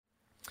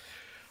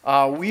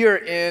We are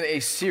in a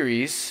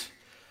series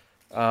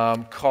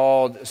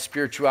called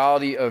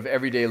Spirituality of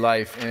Everyday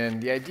Life. And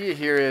the idea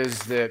here is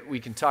that we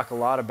can talk a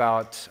lot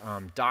about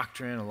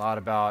doctrine, a lot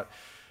about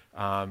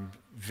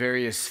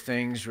various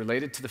things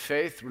related to the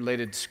faith,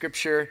 related to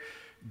Scripture,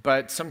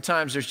 but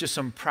sometimes there's just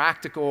some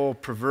practical,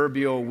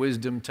 proverbial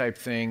wisdom type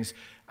things.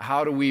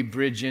 How do we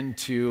bridge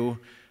into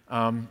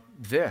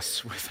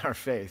this with our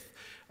faith?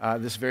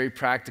 This very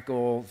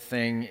practical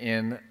thing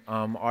in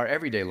our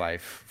everyday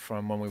life,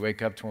 from when we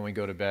wake up to when we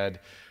go to bed,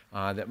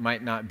 that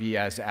might not be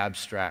as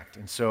abstract.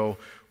 And so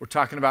we're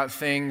talking about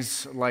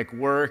things like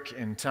work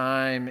and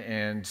time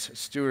and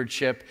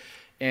stewardship.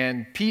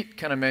 And Pete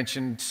kind of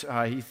mentioned,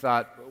 he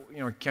thought,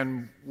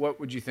 Ken, what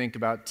would you think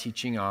about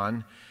teaching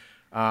on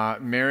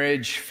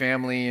marriage,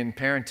 family, and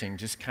parenting?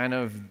 Just kind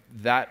of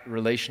that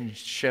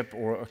relationship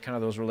or kind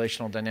of those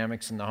relational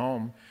dynamics in the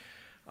home.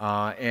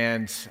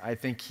 And I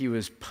think he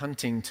was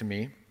punting to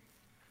me,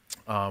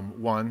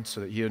 one,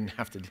 so that he didn't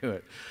have to do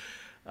it.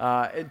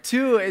 And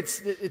two,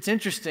 it's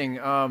interesting.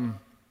 I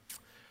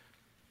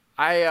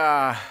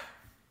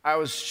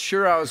was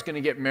sure I was going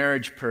to get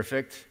marriage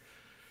perfect,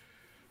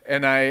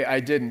 and I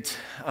didn't,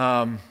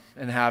 and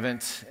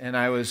haven't. And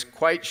I was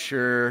quite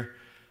sure,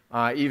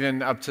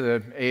 even up to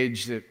the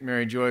age that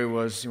Mary Joy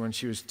was when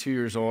she was 2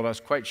 years old, I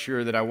was quite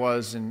sure that I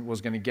was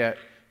going to get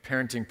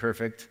parenting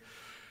perfect.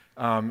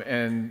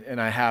 And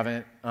I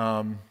haven't,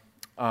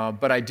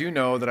 but I do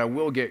know that I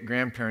will get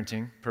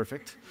grandparenting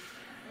perfect.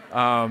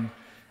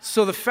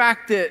 So the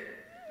fact that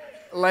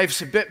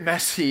life's a bit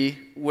messy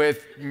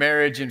with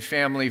marriage and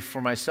family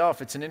for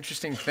myself, it's an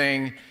interesting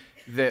thing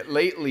that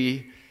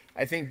lately,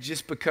 I think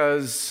just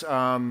because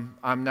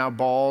I'm now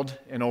bald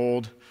and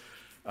old,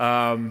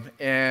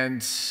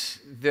 and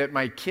that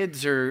my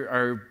kids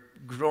are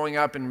growing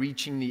up and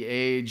reaching the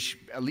age,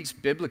 at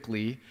least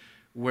biblically,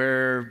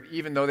 where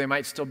even though they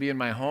might still be in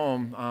my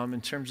home, in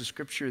terms of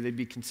Scripture, they'd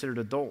be considered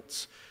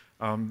adults.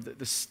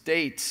 The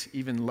state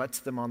even lets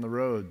them on the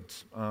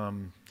roads, at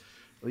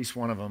least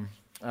one of them.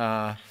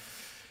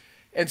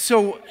 And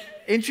so,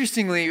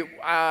 interestingly,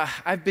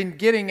 I've been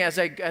getting, as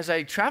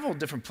I travel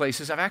different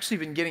places, I've actually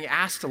been getting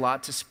asked a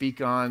lot to speak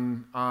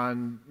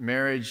on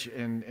marriage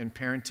and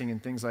parenting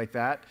and things like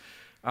that.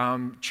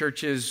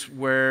 Churches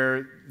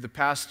where the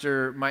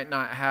pastor might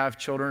not have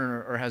children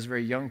or has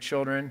very young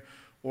children,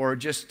 or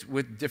just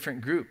with different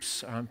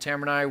groups.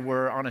 Tamara and I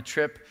were on a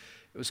trip.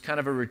 It was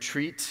kind of a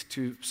retreat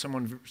to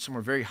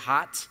somewhere very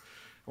hot.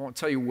 I won't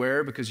tell you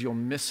where because you'll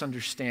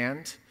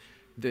misunderstand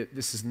that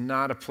this is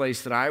not a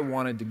place that I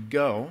wanted to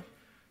go.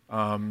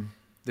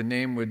 The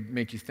name would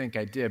make you think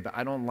I did, but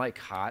I don't like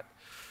hot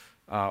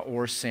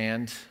or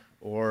sand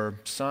or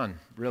sun,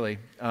 really.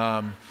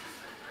 I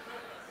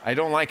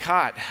don't like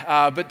hot.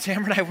 But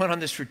Tamara and I went on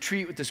this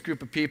retreat with this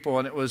group of people,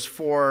 and it was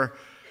for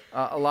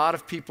a lot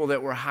of people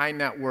that were high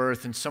net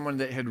worth and someone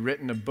that had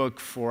written a book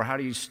for how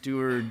do you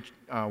steward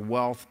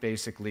wealth,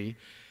 basically.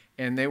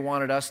 And they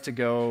wanted us to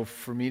go,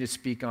 for me to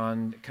speak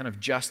on kind of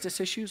justice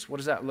issues. What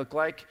does that look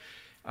like?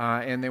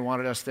 And they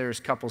wanted us there as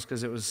couples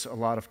because it was a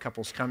lot of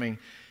couples coming.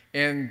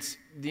 And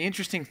the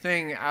interesting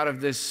thing out of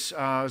this, it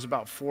was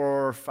about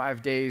 4 or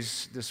 5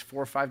 days, this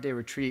 4 or 5 day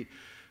retreat,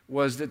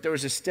 was that there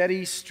was a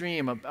steady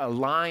stream, a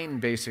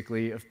line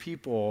basically, of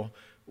people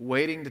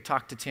waiting to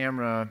talk to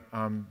Tamara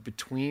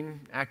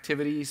between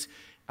activities,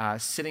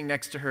 sitting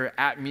next to her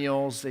at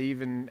meals. They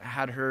even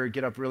had her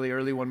get up really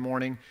early one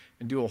morning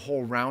and do a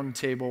whole round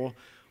table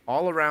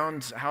all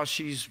around how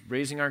she's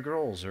raising our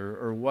girls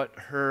or what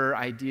her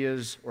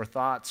ideas or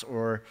thoughts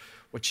or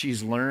what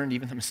she's learned,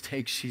 even the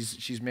mistakes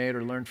she's made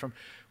or learned from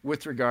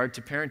with regard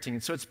to parenting.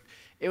 And so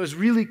it was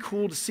really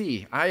cool to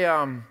see.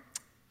 I'm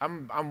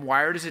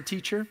wired as a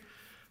teacher.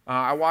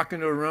 I walk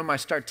into a room, I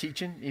start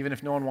teaching, even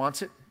if no one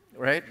wants it.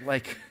 Right?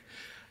 Like,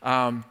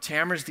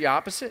 Tamara's the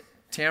opposite.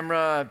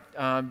 Tamara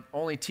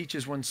only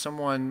teaches when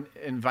someone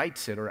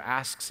invites it or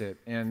asks it.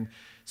 And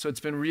so it's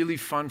been really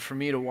fun for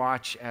me to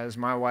watch as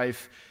my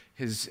wife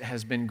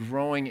has been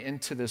growing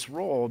into this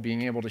role,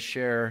 being able to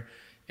share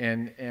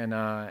and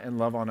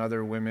love on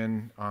other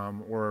women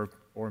or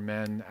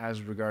men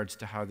as regards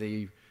to how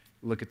they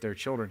look at their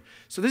children.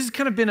 So this has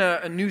kind of been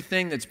a new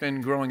thing that's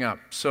been growing up.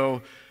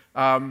 So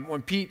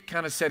when Pete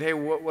kind of said, hey,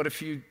 what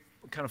if you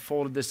kind of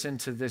folded this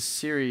into this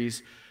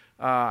series,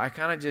 I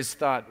kind of just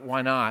thought,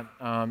 why not?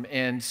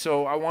 And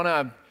so I want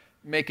to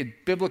make a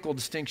biblical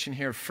distinction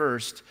here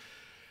first.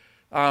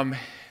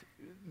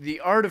 The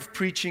art of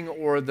preaching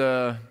or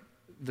the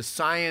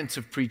science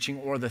of preaching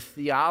or the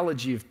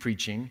theology of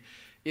preaching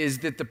is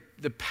that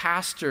the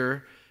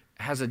pastor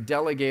has a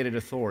delegated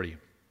authority.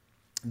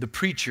 The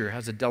preacher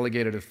has a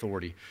delegated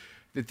authority.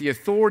 That the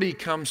authority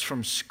comes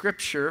from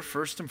Scripture,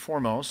 first and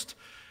foremost,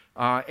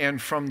 and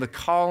from the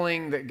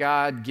calling that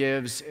God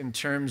gives in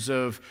terms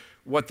of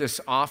what this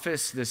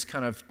office, this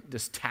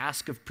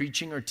task of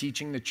preaching or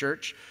teaching the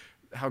church,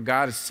 how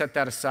God has set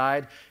that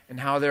aside, and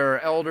how there are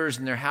elders,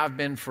 and there have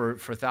been for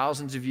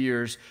thousands of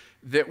years,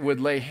 that would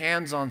lay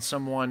hands on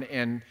someone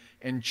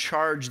and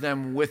charge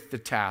them with the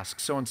task.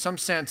 So in some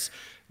sense,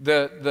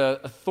 The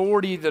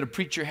authority that a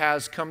preacher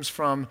has comes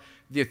from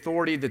the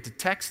authority that the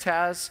text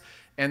has,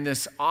 and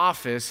this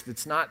office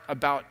that's not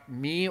about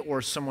me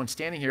or someone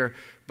standing here,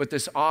 but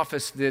this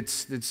office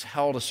that's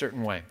held a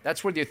certain way.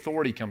 That's where the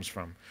authority comes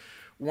from.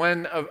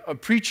 When a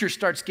preacher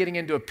starts getting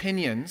into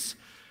opinions,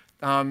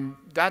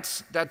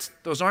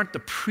 those aren't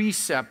the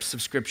precepts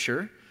of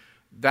Scripture.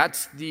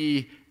 That's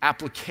the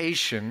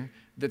application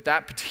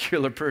that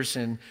particular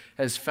person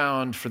has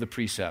found for the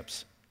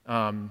precepts.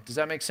 Does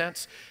that make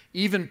sense?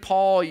 Even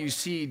Paul, you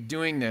see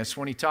doing this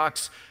when he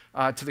talks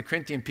to the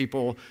Corinthian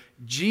people.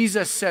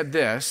 Jesus said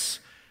this,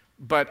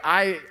 but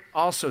I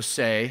also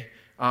say,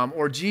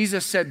 or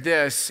Jesus said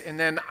this, and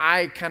then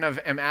I kind of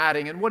am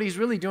adding. And what he's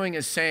really doing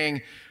is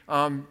saying,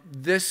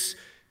 this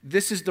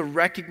is the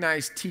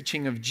recognized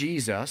teaching of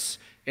Jesus,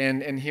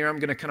 and here I'm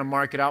going to kind of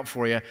mark it out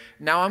for you.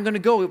 Now I'm going to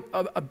go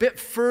a bit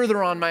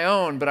further on my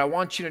own, but I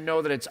want you to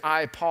know that it's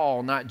I,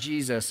 Paul, not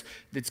Jesus,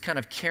 that's kind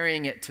of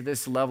carrying it to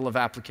this level of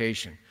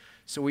application.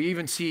 So we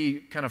even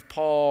see kind of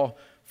Paul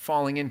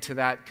falling into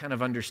that kind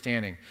of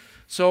understanding.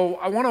 So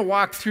I want to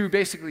walk through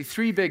basically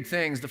three big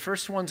things. The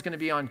first one's going to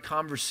be on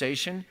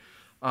conversation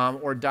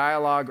or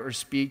dialogue or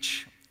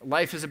speech.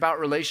 Life is about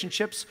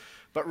relationships,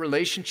 but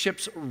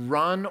relationships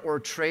run or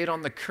trade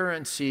on the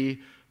currency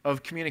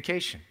of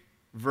communication.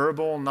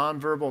 Verbal,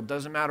 nonverbal,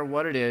 doesn't matter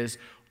what it is.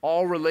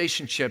 All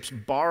relationships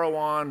borrow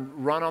on,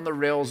 run on the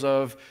rails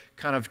of,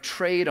 kind of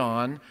trade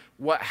on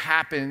what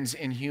happens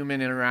in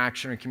human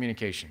interaction or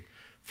communication,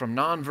 from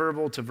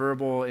nonverbal to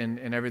verbal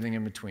and everything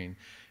in between.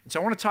 And so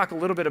I want to talk a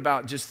little bit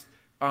about just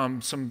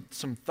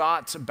some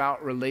thoughts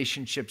about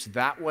relationships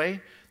that way,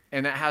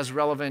 and it has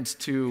relevance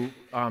to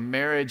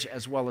marriage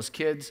as well as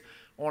kids.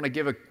 I want to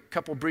give a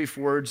couple brief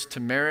words to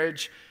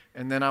marriage,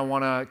 and then I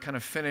want to kind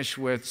of finish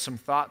with some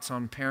thoughts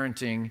on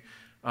parenting,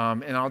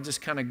 and I'll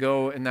just kind of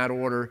go in that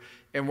order.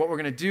 And what we're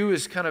going to do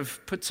is kind of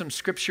put some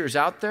scriptures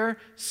out there.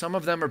 Some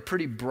of them are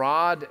pretty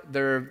broad.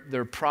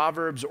 They're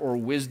proverbs or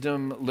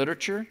wisdom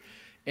literature.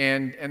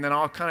 And then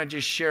I'll kind of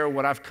just share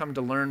what I've come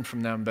to learn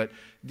from them. But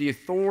the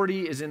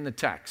authority is in the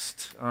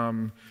text.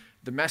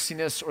 The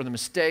messiness or the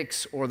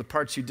mistakes or the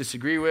parts you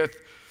disagree with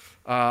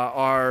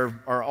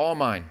are all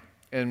mine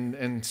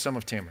and some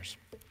of Tamar's.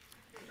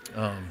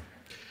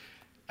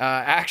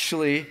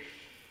 Actually,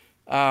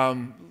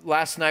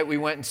 last night we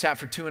went and sat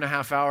for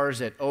 2.5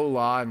 hours at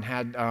Ola and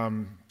had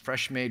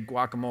fresh-made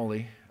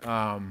guacamole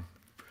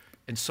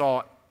and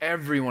saw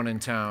everyone in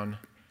town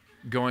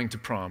going to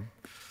prom.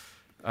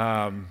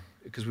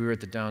 Because we were at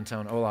the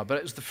downtown Ola. But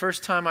it was the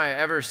first time I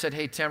ever said,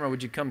 hey, Tamara,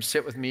 would you come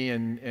sit with me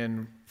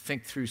and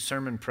think through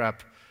sermon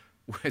prep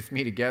with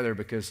me together?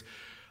 Because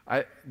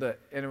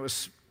it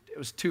was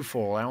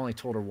twofold. I only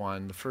told her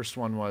one. The first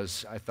one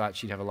was I thought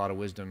she'd have a lot of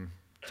wisdom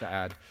to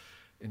add.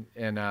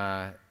 And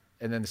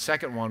then the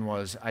second one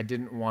was I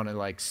didn't want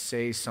to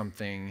say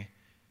something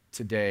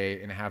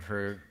today and have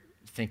her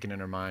thinking in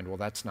her mind, well,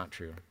 that's not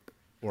true.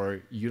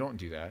 Or you don't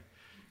do that.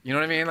 You know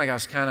what I mean? I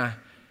was kind of,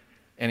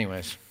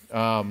 anyways.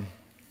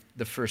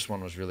 The first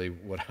one was really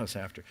what I was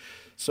after.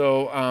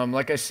 So,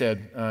 like I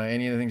said,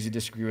 any of the things you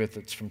disagree with,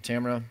 it's from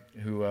Tamara,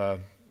 who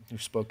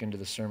spoke into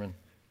the sermon.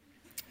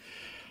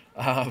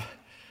 All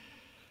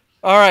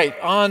right,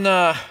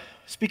 on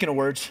speaking of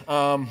words,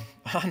 on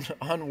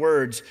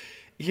words,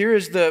 here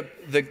is the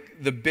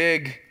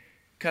big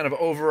kind of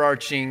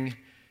overarching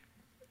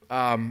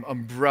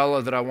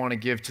umbrella that I want to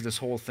give to this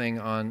whole thing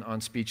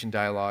on speech and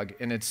dialogue,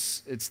 and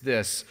it's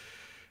this.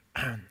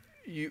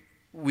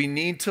 We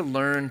need to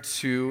learn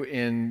to,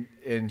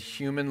 in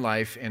human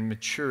life and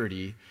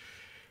maturity,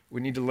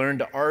 we need to learn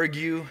to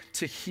argue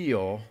to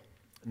heal,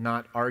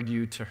 not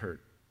argue to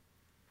hurt.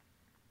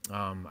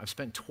 I've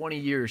spent 20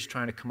 years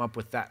trying to come up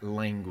with that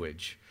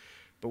language,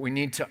 but we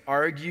need to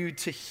argue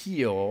to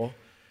heal,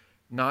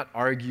 not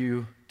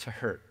argue to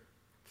hurt.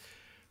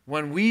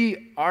 When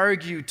we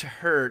argue to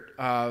hurt,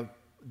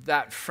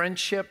 that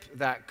friendship,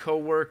 that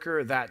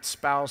coworker, that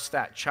spouse,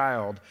 that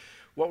child,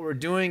 what we're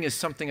doing is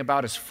something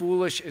about as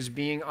foolish as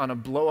being on a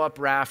blow-up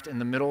raft in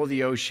the middle of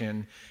the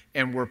ocean,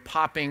 and we're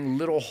popping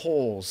little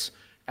holes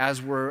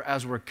as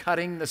we're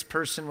cutting this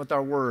person with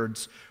our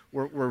words.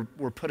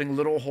 We're putting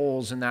little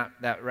holes in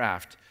that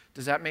raft.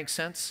 Does that make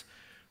sense?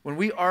 When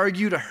we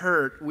argue to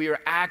hurt, we are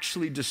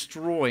actually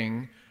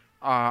destroying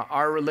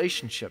our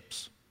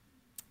relationships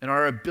and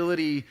our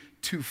ability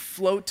to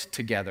float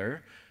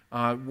together,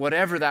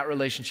 whatever that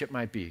relationship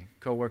might be: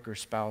 coworker,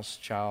 spouse,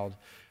 child.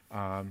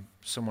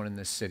 Someone in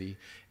this city.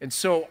 And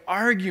so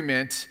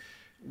argument,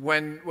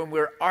 when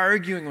we're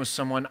arguing with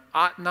someone,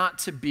 ought not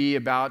to be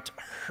about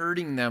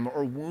hurting them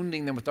or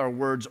wounding them with our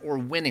words or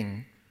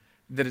winning,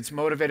 that it's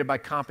motivated by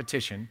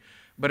competition,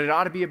 but it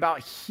ought to be about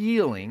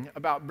healing,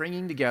 about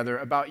bringing together,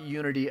 about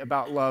unity,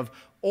 about love,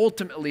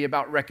 ultimately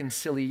about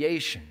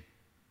reconciliation.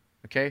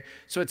 Okay?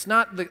 So it's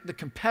not the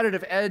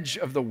competitive edge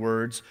of the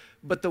words,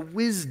 but the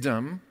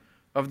wisdom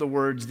of the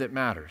words that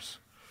matters.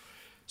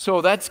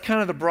 So that's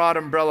kind of the broad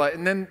umbrella.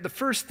 And then the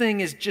first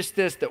thing is just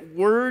this, that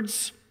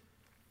words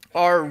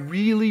are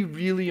really,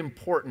 really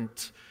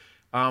important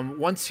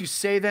Once you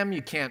say them,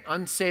 you can't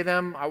unsay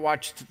them. I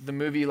watched the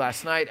movie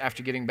last night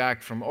after getting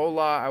back from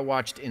Ola. I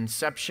watched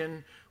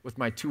Inception with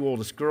my 2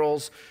 oldest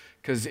girls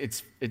because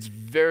it's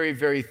very,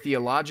 very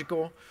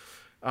theological,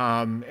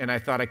 and I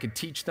thought I could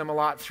teach them a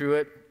lot through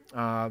it.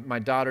 My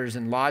daughter's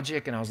in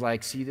logic, and I was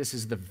like, see, this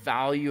is the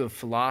value of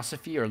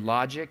philosophy or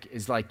logic,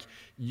 is like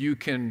you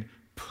can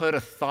put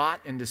a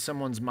thought into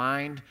someone's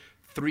mind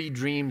 3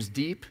 dreams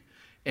deep,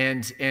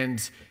 and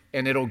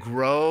it'll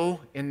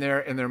grow in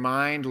their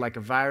mind like a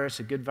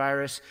virus, a good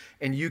virus,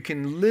 and you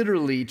can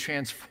literally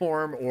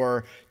transform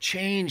or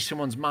change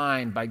someone's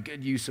mind by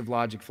good use of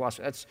logic,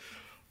 philosophy. That's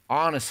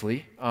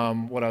honestly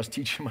what I was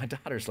teaching my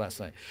daughters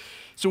last night.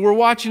 So we're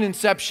watching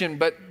Inception,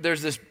 but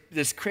there's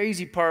this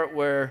crazy part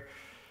where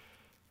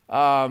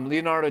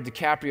Leonardo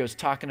DiCaprio is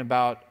talking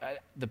about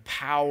the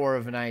power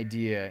of an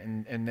idea,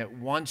 and that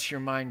once your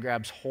mind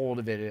grabs hold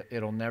of it,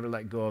 it'll never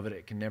let go of it.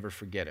 It can never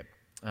forget it.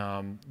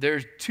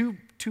 There's two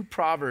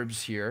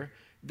proverbs here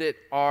that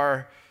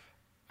are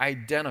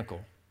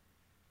identical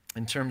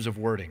in terms of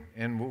wording,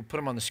 and we'll put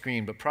them on the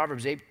screen. But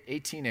Proverbs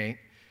 18:8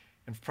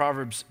 and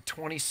Proverbs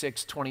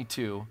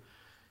 26:22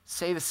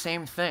 say the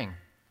same thing.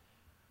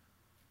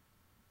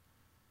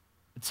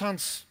 It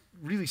sounds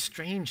really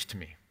strange to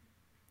me.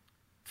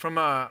 From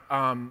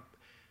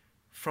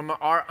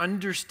our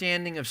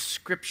understanding of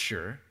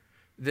Scripture,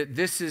 that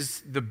this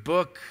is the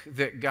book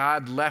that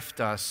God left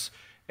us,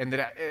 and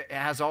that it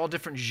has all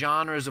different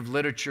genres of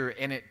literature,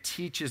 and it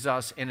teaches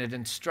us and it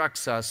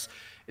instructs us.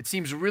 It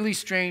seems really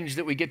strange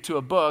that we get to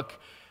a book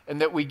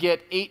and that we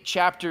get 8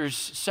 chapters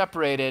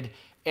separated,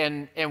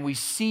 and we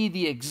see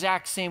the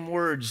exact same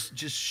words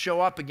just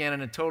show up again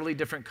in a totally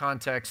different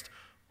context,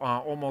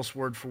 almost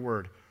word for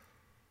word.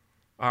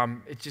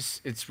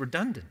 It's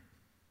redundant.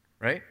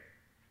 Right?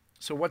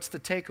 So what's the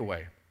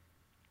takeaway?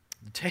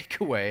 The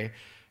takeaway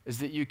is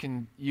that you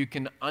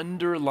can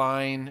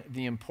underline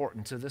the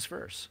importance of this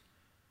verse.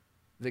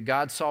 That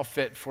God saw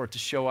fit for it to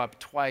show up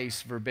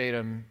twice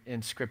verbatim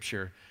in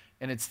Scripture.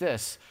 And it's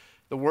this: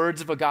 the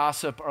words of a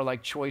gossip are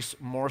like choice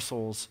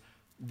morsels.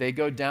 They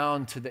go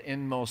down to the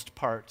inmost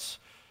parts.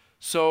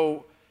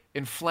 So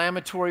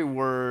inflammatory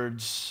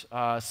words,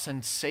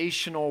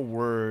 sensational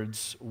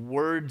words,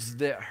 words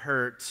that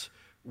hurt,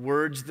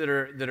 words that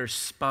are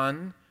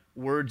spun,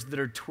 words that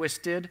are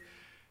twisted,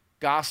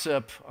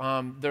 gossip,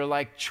 they're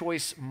like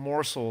choice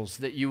morsels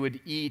that you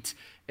would eat,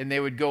 and they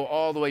would go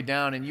all the way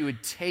down, and you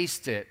would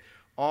taste it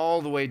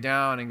all the way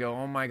down and go,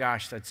 oh my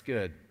gosh, that's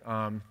good.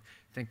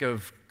 Think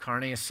of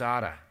carne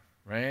asada,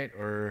 right?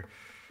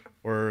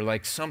 Or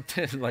like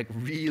something like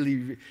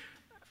really,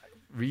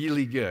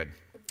 really good.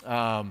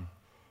 And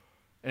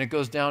it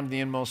goes down to the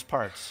inmost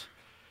parts.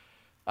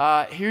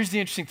 Here's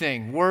the interesting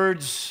thing.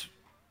 Words,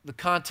 the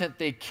content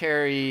they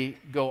carry,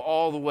 go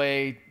all the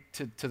way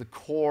to the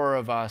core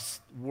of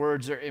us.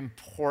 Words are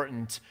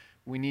important.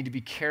 We need to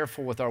be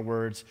careful with our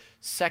words.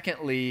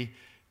 Secondly,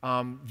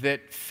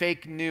 that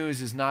fake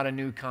news is not a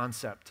new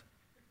concept.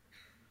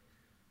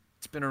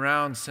 It's been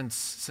around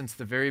since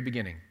the very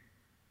beginning.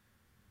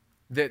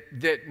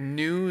 That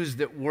news,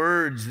 that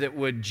words that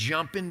would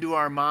jump into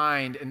our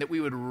mind and that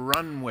we would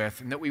run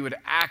with and that we would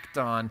act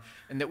on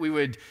and that we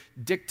would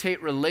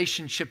dictate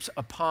relationships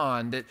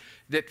upon,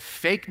 that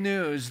fake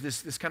news,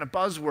 this kind of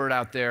buzzword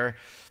out there,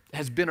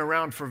 has been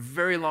around for a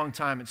very long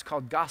time. It's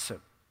called gossip.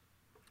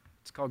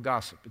 It's called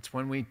gossip. It's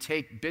when we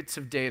take bits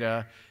of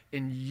data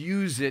and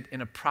use it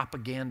in a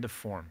propaganda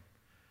form.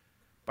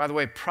 By the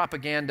way,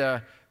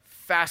 propaganda,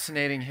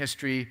 fascinating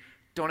history.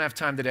 Don't have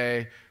time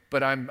today,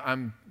 but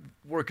I'm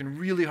working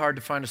really hard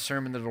to find a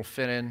sermon that'll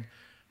fit in,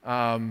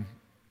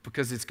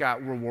 because it's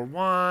got World War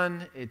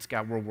I, it's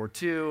got World War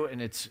II, and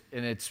it's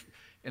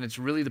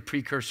really the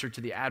precursor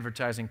to the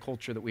advertising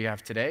culture that we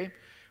have today,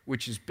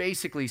 which is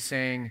basically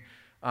saying,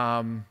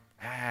 never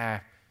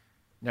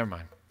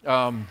mind.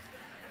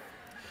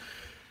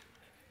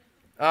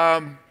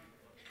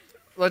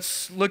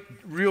 Let's look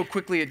real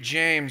quickly at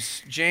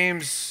James.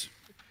 James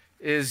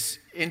is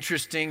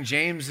interesting.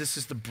 James, this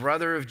is the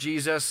brother of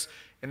Jesus.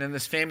 And in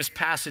this famous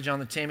passage on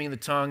the taming of the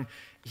tongue,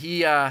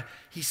 he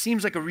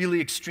seems like a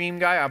really extreme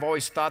guy. I've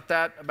always thought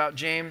that about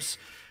James.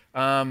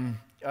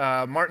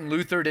 Martin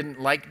Luther didn't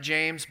like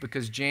James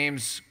because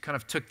James kind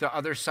of took the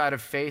other side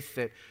of faith,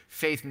 that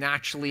faith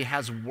naturally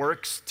has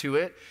works to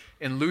it.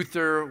 And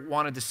Luther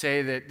wanted to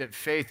say that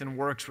faith and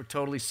works were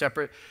totally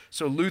separate.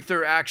 So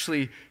Luther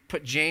actually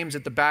put James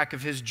at the back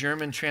of his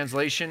German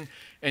translation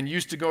and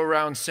used to go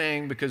around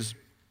saying, because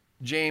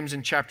James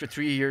in chapter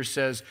 3 here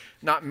says,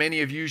 not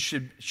many of you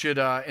should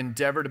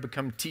endeavor to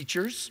become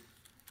teachers,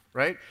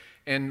 right?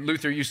 And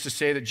Luther used to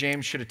say that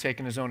James should have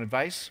taken his own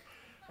advice.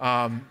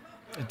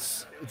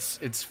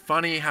 It's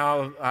funny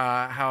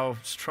how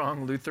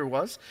strong Luther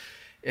was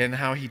and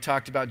how he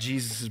talked about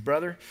Jesus'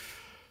 brother.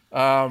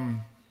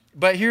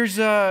 But here's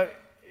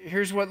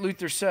what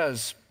Luther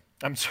says.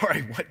 I'm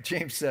sorry, what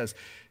James says.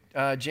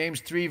 James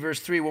 3, verse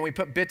 3, when we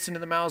put bits into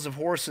the mouths of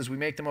horses, we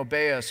make them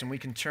obey us, and we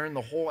can turn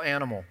the whole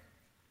animal.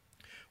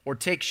 Or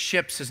take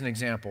ships as an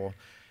example.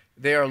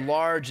 They are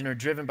large and are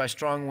driven by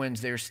strong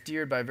winds. They are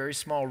steered by a very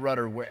small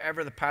rudder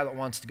wherever the pilot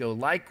wants to go.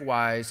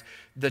 Likewise,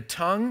 the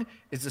tongue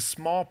is a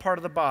small part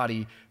of the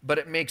body, but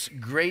it makes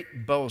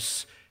great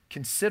boasts.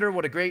 Consider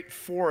what a great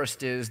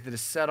forest is that is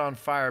set on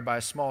fire by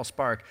a small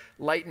spark.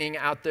 Lightning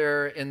out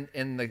there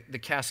in the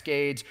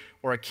Cascades,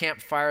 or a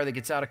campfire that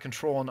gets out of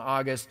control in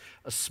August.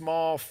 A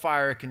small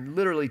fire can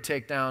literally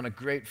take down a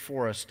great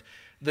forest.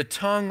 The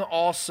tongue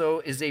also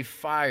is a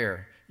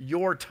fire.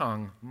 Your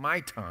tongue, my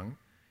tongue,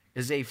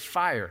 is a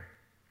fire.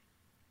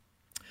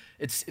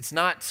 It's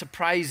not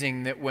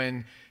surprising that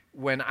when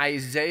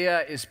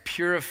Isaiah is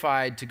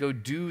purified to go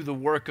do the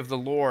work of the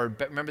Lord,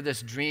 but remember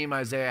this dream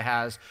Isaiah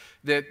has,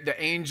 that the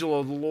angel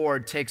of the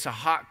Lord takes a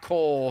hot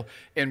coal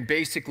and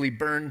basically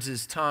burns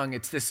his tongue.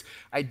 It's this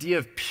idea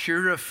of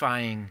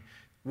purifying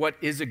what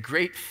is a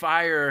great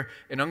fire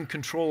and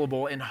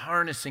uncontrollable and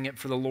harnessing it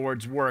for the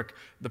Lord's work,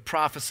 the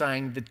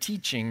prophesying, the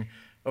teaching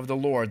of the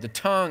Lord. The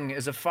tongue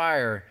is a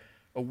fire,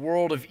 a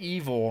world of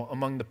evil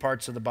among the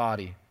parts of the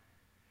body.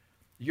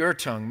 Your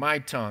tongue, my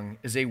tongue,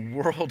 is a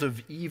world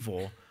of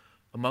evil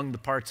among the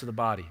parts of the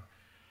body.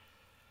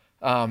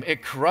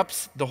 It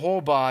corrupts the whole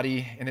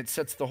body, and it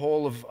sets the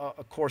whole of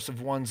a course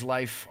of one's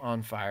life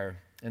on fire.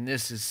 And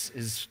this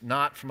is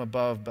not from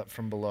above, but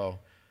from below.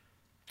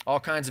 All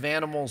kinds of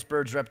animals,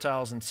 birds,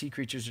 reptiles, and sea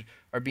creatures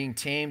are being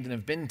tamed and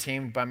have been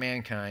tamed by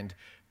mankind,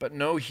 but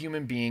no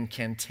human being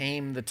can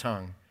tame the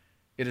tongue.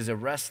 It is a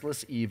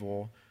restless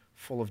evil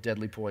full of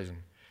deadly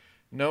poison.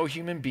 No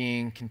human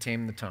being can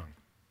tame the tongue.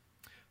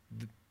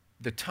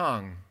 The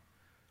tongue,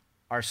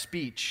 our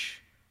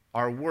speech,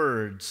 our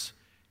words,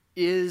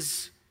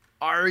 is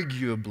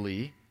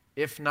arguably,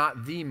 if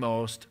not the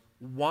most,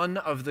 one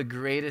of the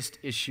greatest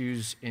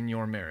issues in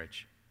your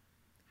marriage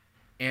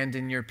and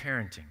in your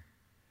parenting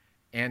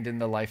and in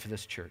the life of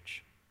this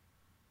church.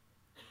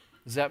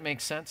 Does that make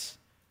sense?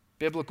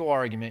 Biblical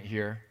argument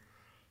here.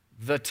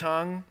 The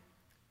tongue,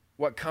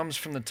 what comes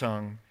from the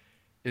tongue,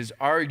 is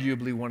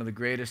arguably one of the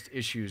greatest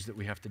issues that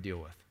we have to deal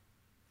with.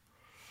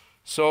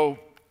 So,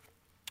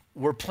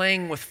 we're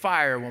playing with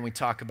fire when we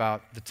talk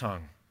about the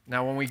tongue.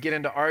 Now, when we get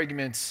into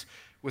arguments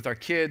with our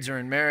kids or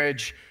in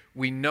marriage,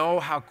 we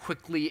know how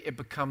quickly it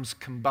becomes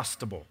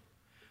combustible.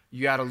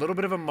 You add a little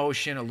bit of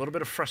emotion, a little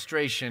bit of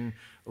frustration,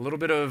 a little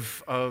bit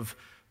of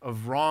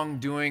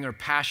wrongdoing or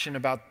passion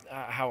about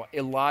how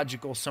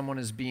illogical someone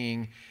is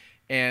being,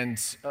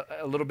 and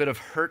a little bit of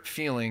hurt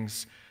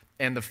feelings,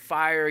 and the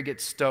fire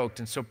gets stoked.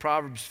 And so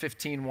Proverbs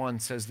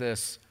 15:1 says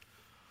this.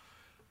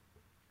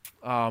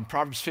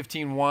 Proverbs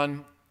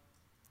 15:1.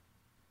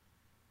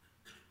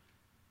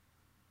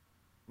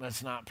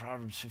 That's not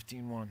Proverbs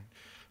 15:1.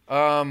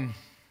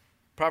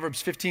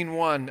 Proverbs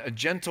 15:1, a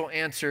gentle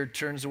answer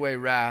turns away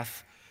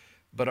wrath,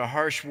 but a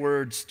harsh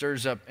word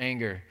stirs up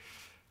anger.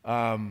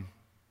 I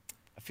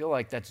feel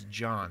like that's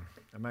John.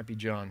 That might be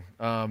John.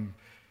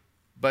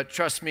 But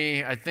trust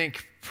me, I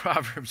think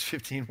Proverbs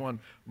 15:1,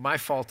 my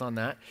fault on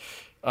that.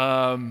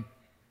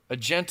 A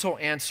gentle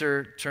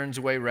answer turns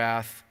away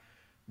wrath,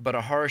 but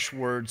a harsh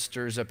word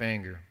stirs up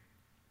anger.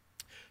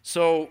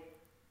 So,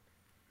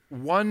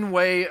 one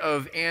way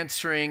of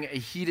answering a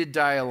heated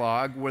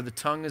dialogue where the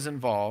tongue is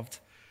involved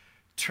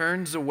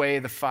turns away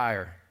the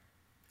fire.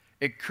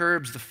 It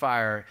curbs the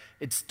fire.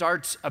 It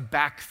starts a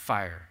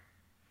backfire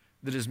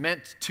that is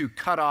meant to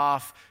cut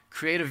off,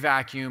 create a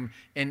vacuum,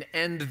 and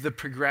end the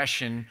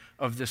progression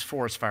of this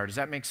forest fire. Does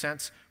that make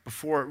sense?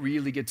 Before it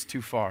really gets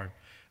too far.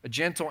 A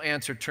gentle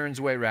answer turns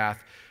away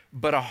wrath,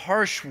 but a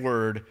harsh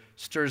word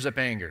stirs up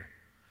anger.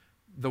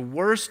 The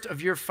worst of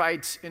your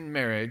fights in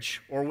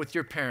marriage or with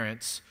your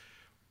parents,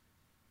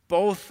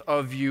 both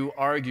of you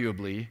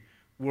arguably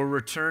were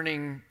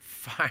returning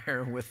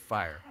fire with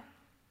fire.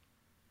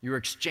 You're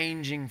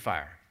exchanging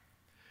fire.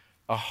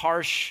 A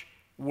harsh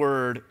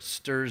word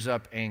stirs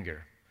up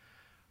anger.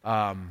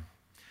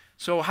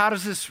 So how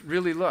does this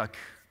really look?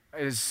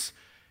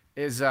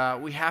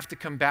 We have to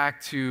come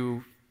back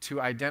to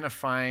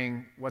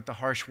identifying what the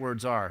harsh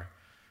words are.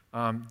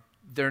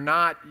 They're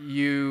not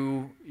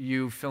you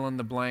fill in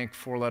the blank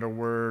 4-letter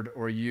word,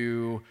 or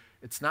you.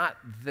 It's not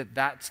that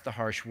that's the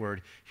harsh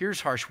word. Here's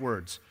harsh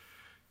words.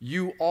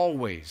 You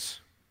always,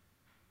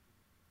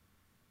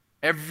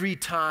 every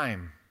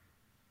time,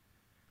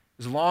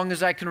 as long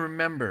as I can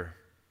remember,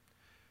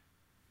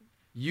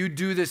 you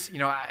do this,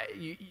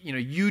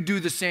 you do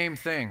the same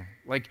thing.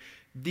 Like,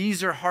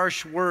 these are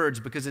harsh words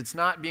because it's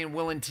not being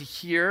willing to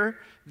hear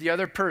the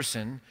other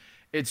person.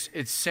 It's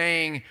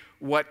saying,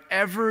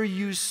 whatever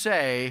you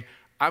say,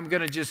 I'm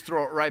going to just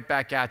throw it right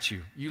back at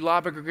you. You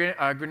lob a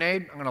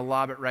grenade, I'm going to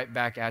lob it right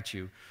back at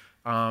you.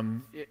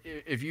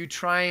 If you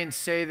try and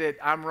say that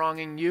I'm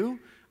wronging you,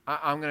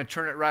 I'm going to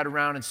turn it right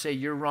around and say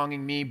you're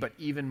wronging me, but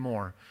even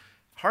more.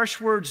 Harsh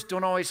words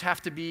don't always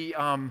have to be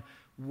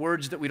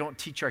words that we don't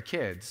teach our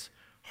kids.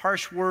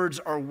 Harsh words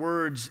are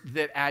words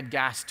that add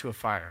gas to a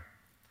fire.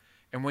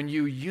 And when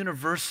you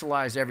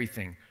universalize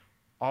everything,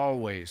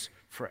 always,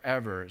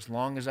 forever, as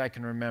long as I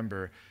can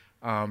remember,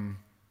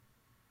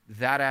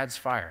 that adds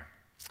fire.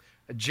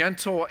 A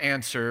gentle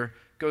answer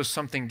goes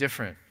something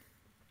different.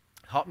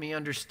 Help me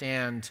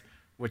understand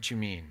what you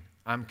mean.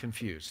 I'm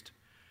confused.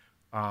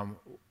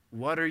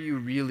 What are you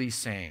really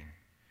saying?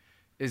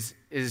 Is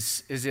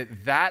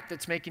it that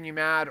that's making you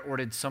mad, or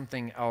did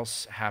something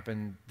else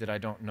happen that I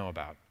don't know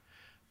about?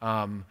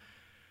 I'm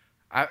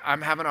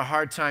having a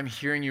hard time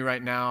hearing you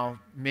right now.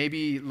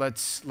 Maybe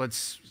let's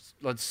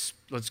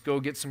go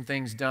get some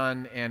things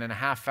done, and in a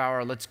half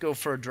hour, let's go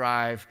for a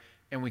drive,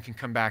 and we can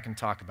come back and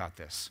talk about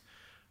this.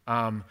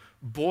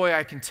 Boy,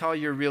 I can tell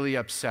you're really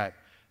upset.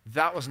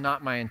 That was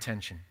not my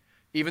intention.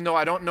 Even though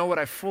I don't know what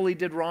I fully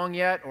did wrong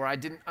yet, or I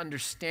didn't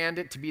understand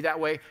it to be that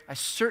way, I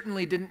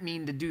certainly didn't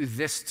mean to do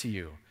this to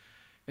you.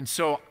 And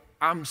so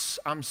I'm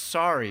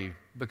sorry,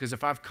 because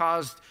if I've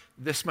caused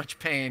this much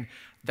pain,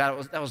 that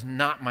was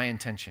not my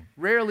intention.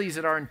 Rarely is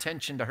it our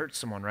intention to hurt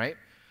someone, right?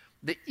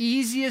 The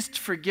easiest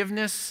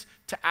forgiveness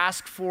to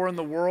ask for in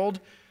the world,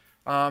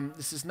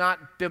 this is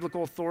not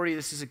biblical authority,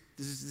 this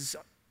is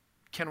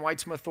Ken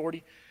Weitzman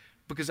authority,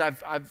 because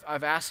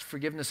I've asked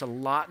forgiveness a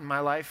lot in my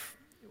life.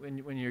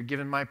 When you're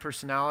given my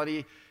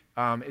personality,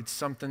 it's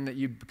something that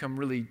you become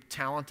really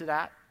talented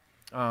at.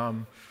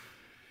 The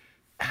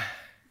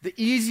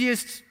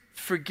easiest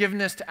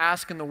forgiveness to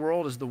ask in the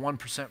world is the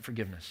 1%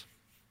 forgiveness.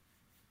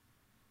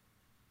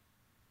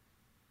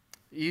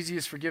 The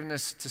easiest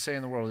forgiveness to say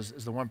in the world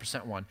is the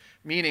 1% one,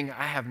 meaning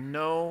I have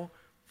no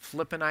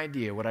flippin'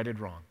 idea what I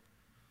did wrong.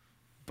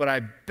 But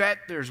I bet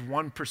there's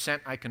 1%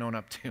 I can own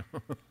up to,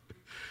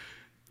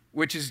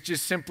 which is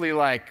just simply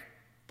like,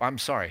 I'm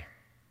sorry.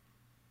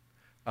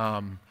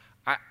 I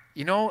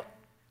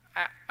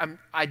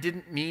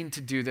didn't mean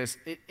to do this.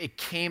 It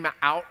came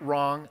out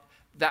wrong.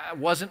 That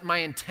wasn't my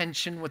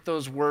intention with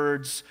those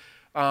words.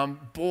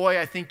 Boy,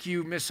 I think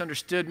you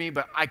misunderstood me,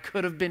 but I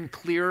could have been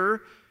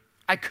clearer.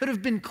 I could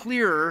have been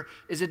clearer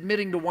is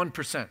admitting to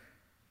 1%,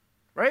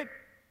 right?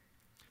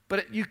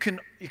 But you can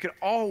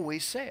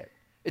always say it.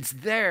 It's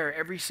there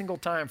every single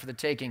time for the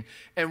taking.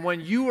 And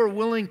when you are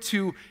willing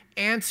to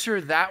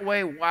answer that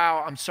way,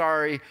 wow, I'm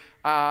sorry,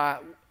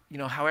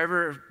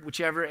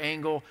 whichever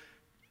angle,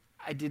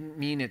 I didn't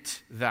mean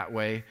it that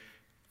way.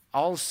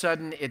 All of a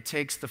sudden, it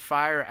takes the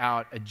fire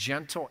out. A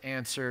gentle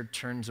answer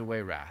turns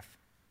away wrath.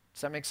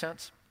 Does that make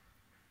sense?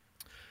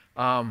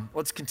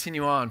 Let's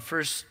continue on.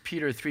 1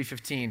 Peter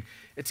 3:15.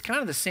 It's kind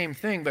of the same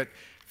thing, but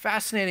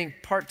fascinating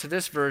part to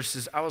this verse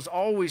is I was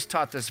always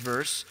taught this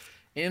verse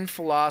in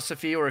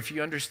philosophy, or if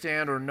you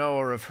understand or know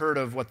or have heard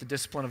of what the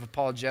discipline of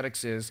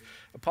apologetics is.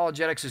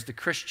 Apologetics is the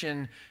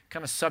Christian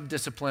kind of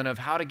subdiscipline of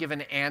how to give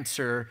an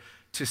answer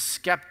to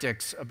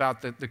skeptics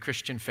about the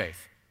Christian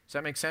faith. Does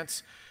that make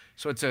sense?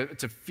 So it's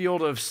a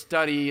field of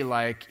study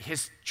like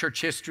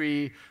church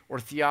history or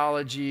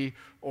theology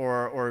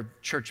or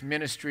church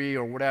ministry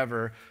or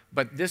whatever.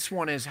 But this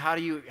one is how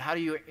do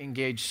you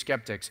engage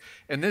skeptics?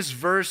 And this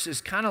verse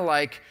is kind of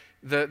like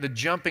the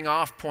jumping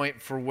off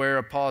point for where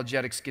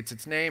apologetics gets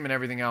its name and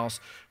everything else.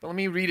 But let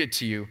me read it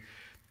to you.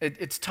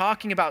 It's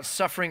talking about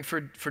suffering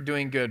for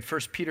doing good.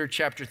 1 Peter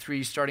chapter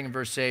 3, starting in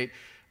verse 8.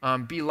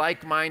 Be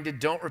like-minded.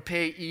 Don't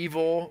repay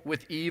evil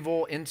with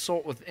evil,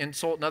 insult with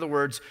insult. In other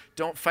words,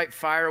 don't fight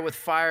fire with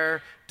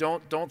fire.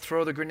 Don't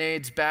throw the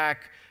grenades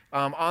back.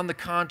 On the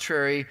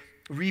contrary,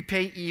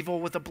 repay evil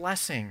with a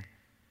blessing.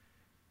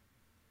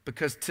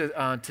 Because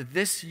to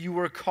this you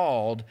were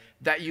called,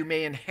 that you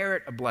may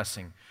inherit a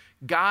blessing.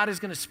 God is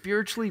going to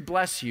spiritually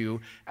bless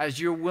you as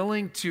you're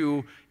willing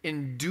to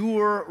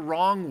endure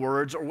wrong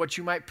words or what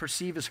you might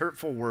perceive as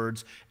hurtful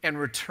words and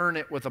return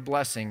it with a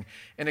blessing.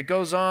 And it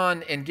goes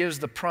on and gives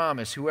the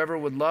promise, whoever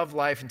would love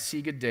life and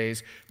see good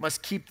days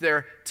must keep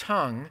their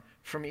tongue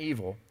from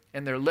evil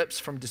and their lips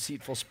from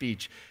deceitful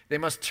speech. They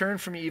must turn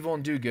from evil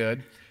and do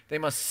good. They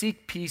must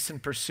seek peace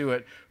and pursue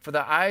it. For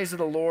the eyes of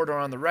the Lord are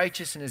on the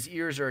righteous, and his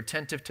ears are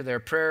attentive to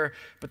their prayer.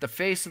 But the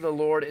face of the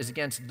Lord is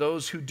against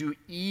those who do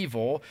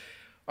evil.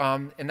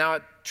 And now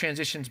it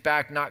transitions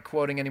back, not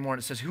quoting anymore.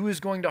 And it says, who is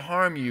going to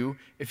harm you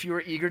if you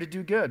are eager to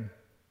do good?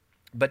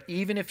 But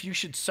even if you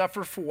should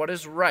suffer for what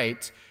is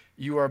right,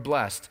 you are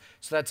blessed.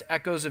 So that's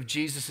echoes of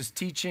Jesus'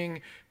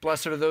 teaching.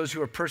 Blessed are those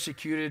who are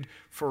persecuted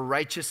for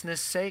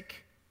righteousness'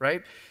 sake,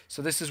 right?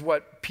 So this is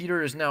what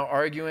Peter is now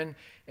arguing.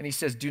 And he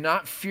says, do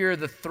not fear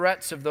the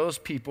threats of those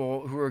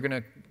people who are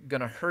going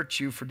to hurt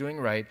you for doing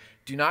right.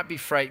 Do not be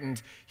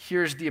frightened.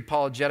 Here's the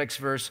apologetics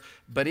verse.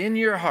 But in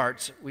your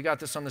hearts, we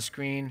got this on the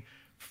screen,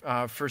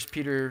 1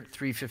 Peter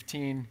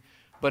 3:15.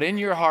 But in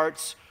your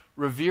hearts,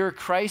 revere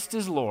Christ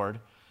as Lord.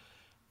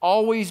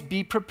 Always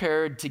be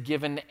prepared to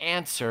give an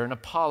answer, an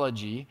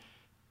apology,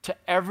 to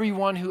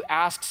everyone who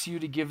asks you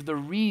to give the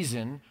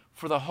reason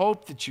for the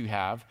hope that you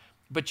have.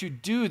 But you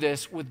do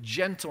this with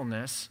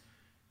gentleness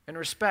and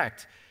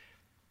respect.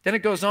 Then it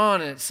goes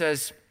on and it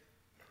says,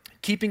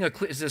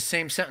 it's the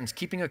same sentence,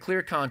 keeping a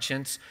clear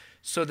conscience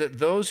so that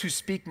those who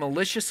speak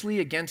maliciously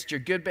against your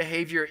good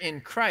behavior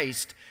in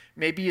Christ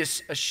may be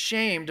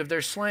ashamed of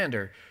their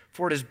slander.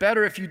 For it is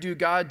better if you do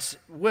God's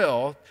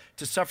will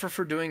to suffer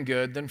for doing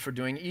good than for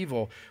doing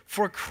evil.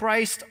 For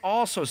Christ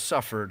also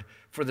suffered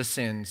for the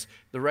sins,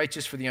 the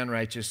righteous for the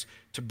unrighteous,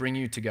 to bring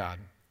you to God.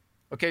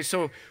 Okay,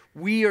 so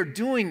we are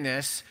doing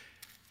this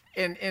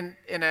in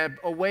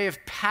a way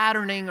of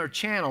patterning or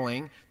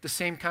channeling the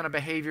same kind of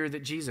behavior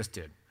that Jesus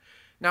did.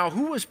 Now,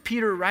 who was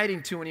Peter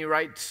writing to when he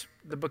writes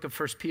the book of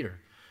 1 Peter?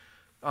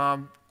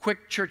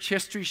 Quick church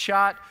history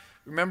shot.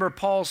 Remember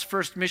Paul's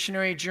first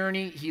missionary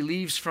journey? He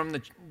leaves from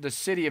the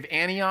city of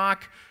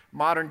Antioch,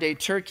 modern-day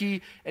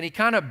Turkey, and he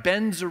kind of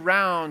bends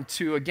around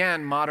to,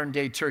 again,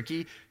 modern-day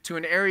Turkey, to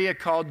an area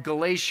called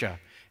Galatia,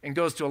 and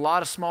goes to a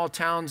lot of small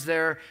towns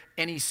there,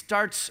 and he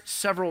starts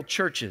several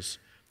churches,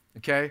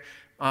 okay?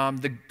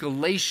 The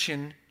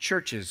Galatian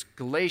churches.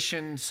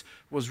 Galatians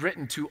was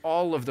written to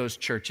all of those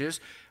churches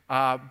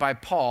by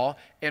Paul,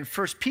 and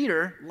 1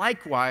 Peter,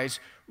 likewise,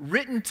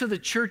 written to the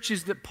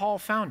churches that Paul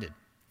founded.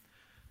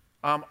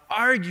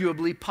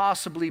 Arguably,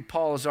 possibly,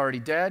 Paul is already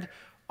dead.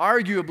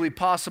 Arguably,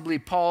 possibly,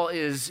 Paul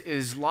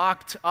is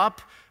locked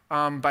up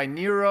by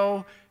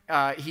Nero.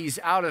 He's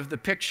out of the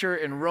picture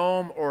in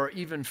Rome or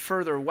even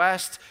further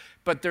west.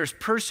 But there's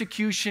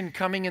persecution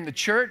coming in the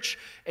church,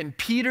 and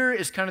Peter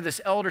is kind of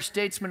this elder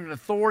statesman and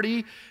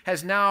authority,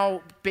 has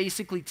now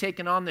basically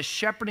taken on the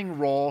shepherding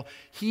role.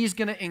 He's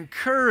going to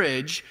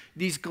encourage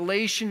these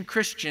Galatian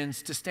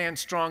Christians to stand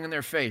strong in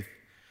their faith.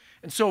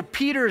 And so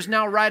Peter is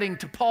now writing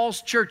to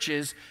Paul's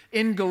churches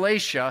in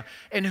Galatia,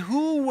 and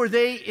who were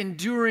they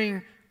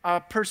enduring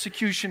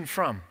persecution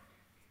from?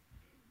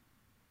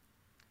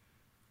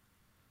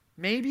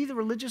 Maybe the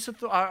religious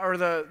or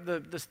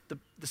the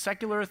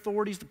secular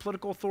authorities, the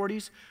political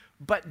authorities,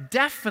 but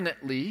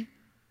definitely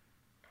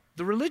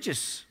the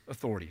religious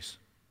authorities.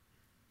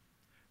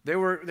 They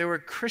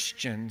were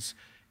Christians,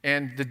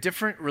 and the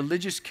different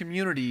religious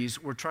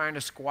communities were trying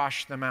to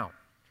squash them out.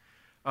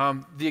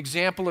 The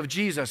example of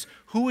Jesus.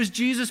 Who was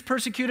Jesus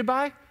persecuted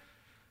by?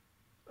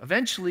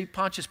 Eventually,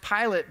 Pontius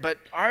Pilate, but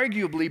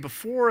arguably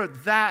before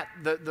that,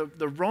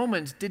 the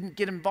Romans didn't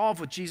get involved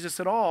with Jesus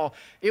at all.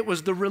 It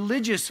was the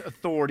religious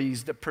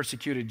authorities that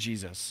persecuted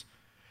Jesus.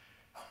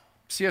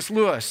 C.S.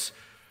 Lewis,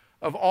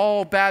 of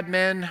all bad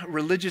men,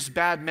 religious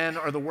bad men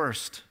are the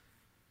worst.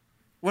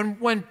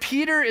 When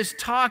Peter is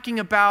talking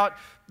about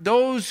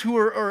those who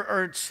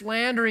are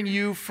slandering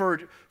you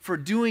for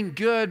doing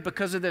good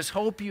because of this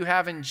hope you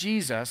have in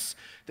Jesus,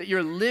 that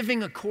you're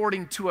living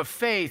according to a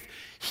faith,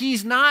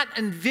 he's not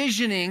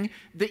envisioning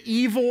the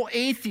evil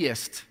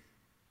atheist.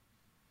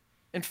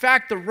 In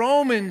fact, the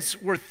Romans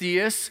were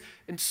theists,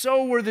 and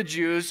so were the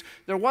Jews.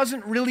 There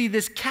wasn't really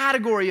this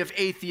category of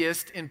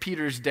atheist in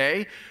Peter's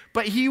day,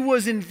 but he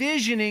was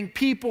envisioning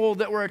people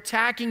that were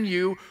attacking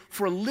you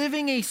for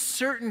living a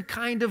certain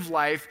kind of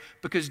life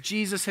because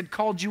Jesus had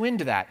called you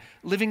into that,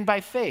 living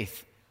by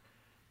faith.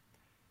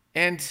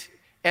 And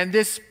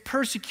this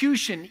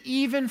persecution,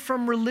 even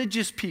from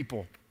religious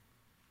people,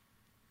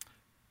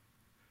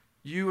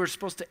 you are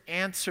supposed to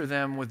answer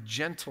them with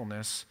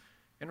gentleness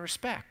and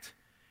respect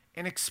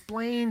and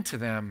explain to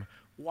them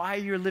why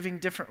you're living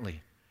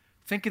differently.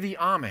 Think of the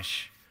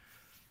Amish.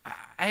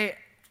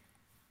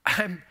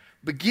 I'm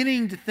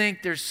beginning to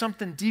think there's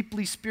something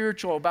deeply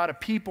spiritual about a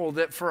people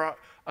that for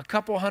a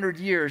couple hundred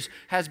years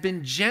has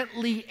been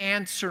gently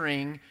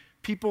answering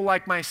people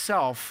like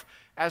myself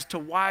as to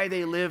why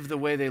they live the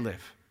way they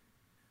live.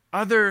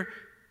 Other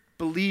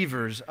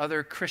believers,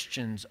 other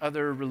Christians,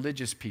 other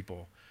religious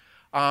people.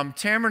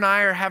 Tamara and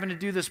I are having to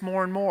do this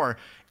more and more.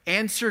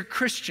 Answer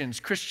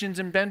Christians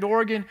in Bend,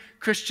 Oregon,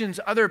 Christians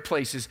other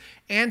places.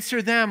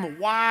 Answer them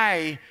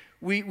why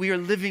we are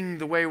living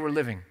the way we're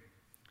living.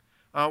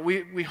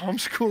 We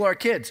homeschool our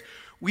kids.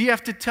 We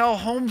have to tell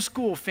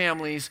homeschool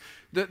families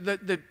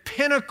the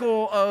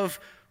pinnacle of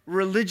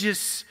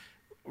religious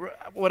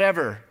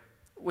whatever,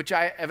 which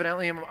I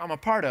evidently I'm a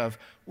part of.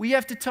 We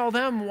have to tell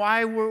them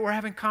why we're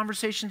having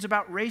conversations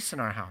about race in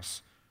our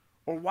house,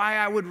 or why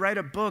I would write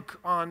a book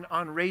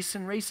on race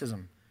and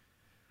racism.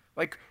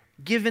 Like,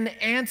 give an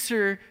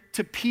answer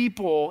to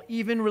people,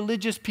 even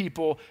religious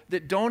people,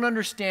 that don't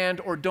understand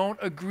or don't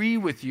agree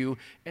with you,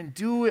 and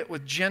do it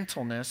with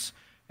gentleness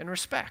and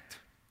respect.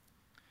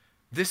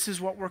 This is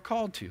what we're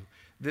called to.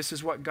 This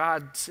is what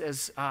God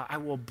says, I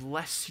will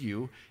bless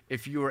you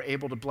if you are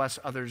able to bless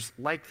others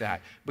like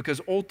that.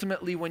 Because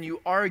ultimately, when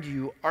you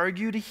argue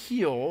to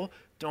heal,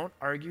 don't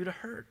argue to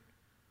hurt.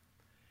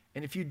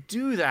 And if you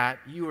do that,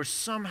 you are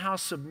somehow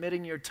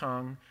submitting your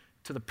tongue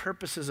to the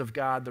purposes of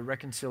God, the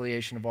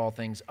reconciliation of all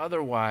things.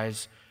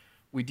 Otherwise,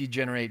 we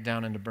degenerate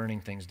down into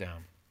burning things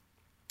down.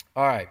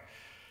 All right.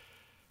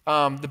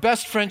 The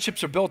best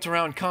friendships are built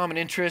around common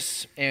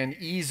interests and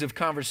ease of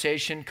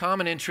conversation.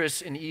 Common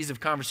interests and ease of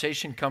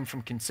conversation come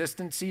from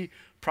consistency,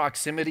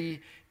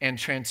 proximity, and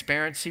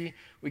transparency.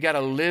 We got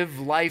to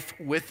live life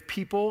with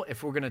people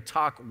if we're going to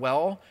talk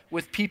well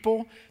with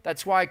people.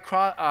 That's why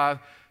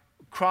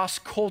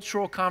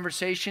cross-cultural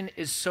conversation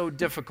is so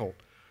difficult.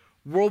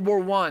 World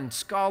War I,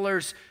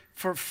 scholars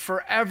for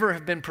forever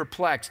have been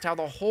perplexed how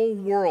the whole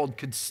world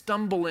could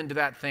stumble into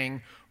that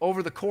thing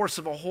over the course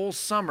of a whole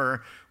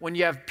summer when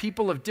you have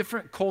people of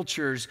different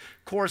cultures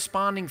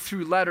corresponding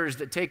through letters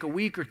that take a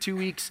week or 2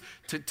 weeks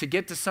to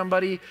get to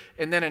somebody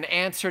and then an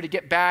answer to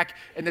get back,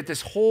 and that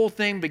this whole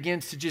thing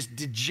begins to just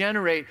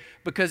degenerate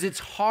because it's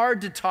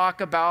hard to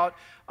talk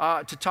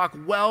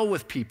well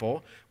with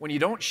people when you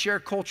don't share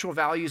cultural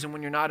values and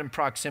when you're not in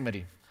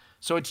proximity.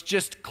 So it's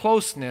just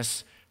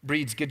closeness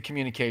breeds good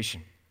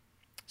communication.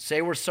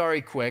 Say we're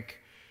sorry quick.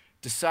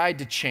 Decide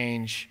to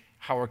change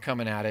how we're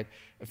coming at it.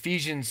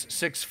 Ephesians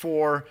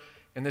 6:4,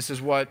 and this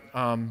is what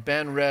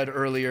Ben read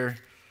earlier.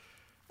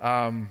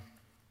 It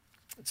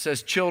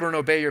says, children,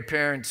 obey your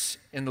parents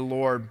in the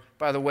Lord.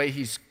 By the way,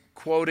 he's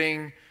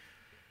quoting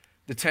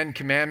the Ten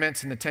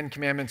Commandments, and the Ten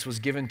Commandments was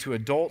given to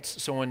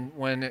adults. So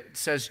when it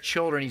says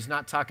children, he's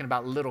not talking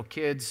about little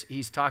kids.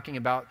 He's talking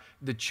about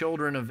the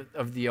children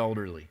of the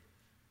elderly.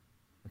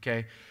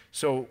 Okay?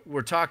 So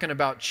we're talking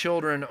about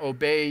children,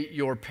 obey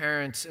your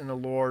parents in the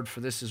Lord, for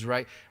this is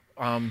right.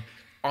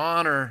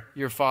 Honor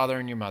your father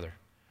and your mother.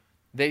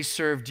 They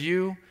served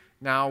you.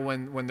 Now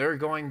when they're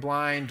going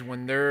blind,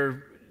 when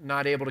they're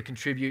not able to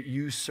contribute,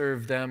 you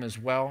serve them as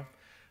well.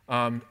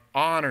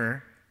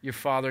 Honor your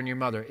father and your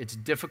mother. It's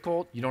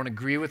difficult. You don't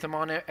agree with them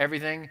on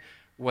everything,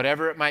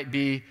 whatever it might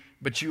be,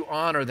 but you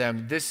honor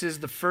them. This is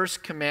the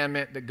first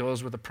commandment that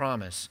goes with a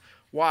promise.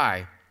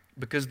 Why?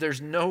 Because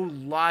there's no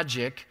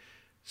logic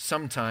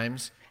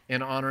sometimes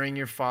in honoring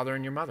your father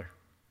and your mother.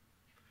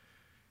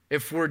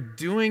 If we're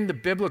doing the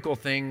biblical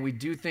thing, we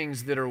do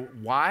things that are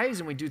wise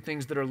and we do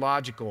things that are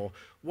logical.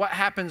 What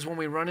happens when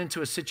we run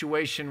into a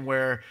situation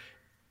where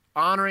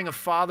honoring a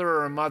father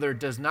or a mother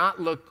does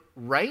not look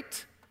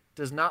right,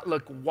 does not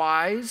look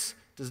wise,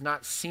 does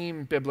not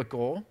seem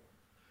biblical,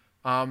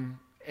 and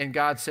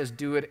God says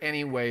do it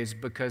anyways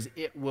because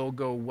it will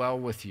go well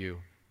with you?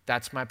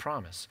 That's my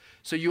promise.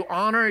 So you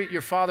honor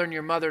your father and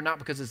your mother not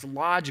because it's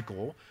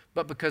logical,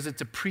 but because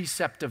it's a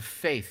precept of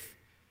faith.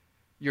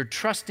 You're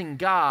trusting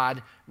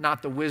God,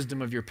 not the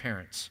wisdom of your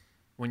parents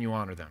when you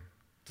honor them.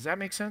 Does that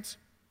make sense?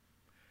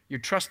 You're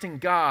trusting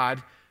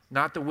God,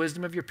 not the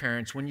wisdom of your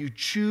parents, when you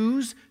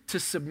choose to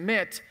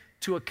submit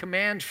to a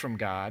command from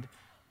God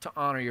to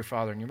honor your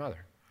father and your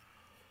mother.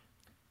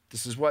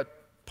 This is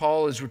what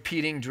Paul is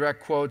repeating,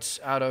 direct quotes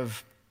out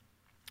of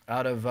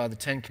the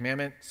Ten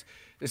Commandments.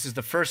 This is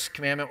the first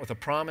commandment with a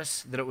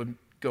promise that it would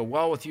go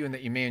well with you and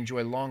that you may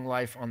enjoy long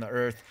life on the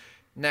earth.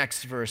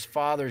 Next verse,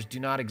 fathers, do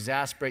not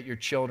exasperate your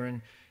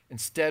children.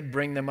 Instead,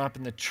 bring them up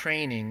in the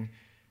training,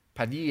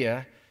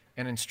 paideia,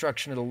 and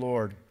instruction of the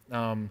Lord.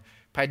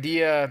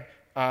 Paideia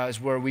is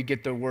where we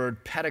get the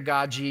word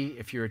pedagogy.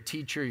 If you're a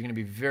teacher, you're going to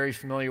be very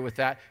familiar with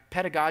that.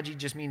 Pedagogy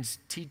just means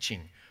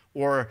teaching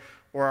or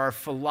our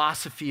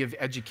philosophy of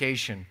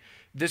education.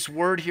 This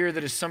word here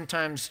that is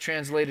sometimes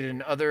translated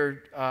in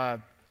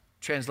other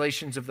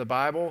translations of the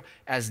Bible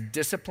as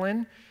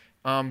discipline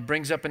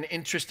brings up an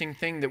interesting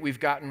thing that we've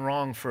gotten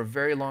wrong for a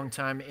very long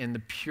time in the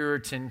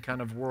Puritan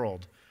kind of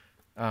world.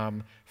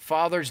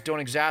 Fathers, don't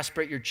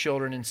exasperate your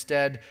children.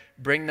 Instead,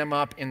 bring them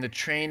up in the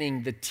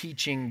training, the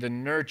teaching, the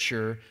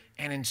nurture,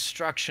 and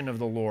instruction of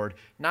the Lord,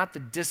 not the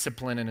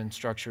discipline and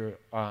instruction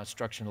of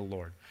the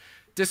Lord.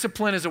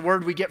 Discipline is a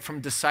word we get from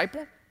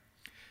disciple,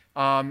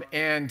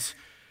 and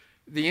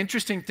the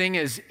interesting thing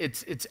is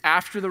it's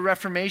after the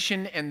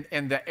Reformation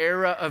and the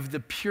era of the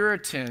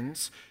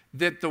Puritans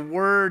that the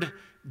word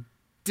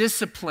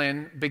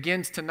discipline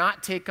begins to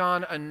not take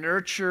on a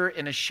nurture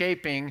and a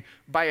shaping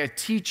by a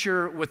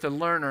teacher with a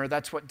learner.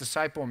 That's what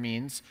disciple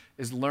means,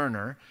 is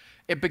learner.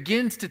 It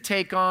begins to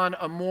take on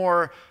a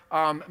more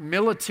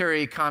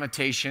military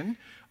connotation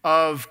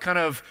of kind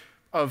of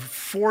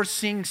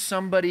forcing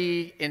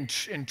somebody and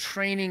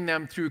training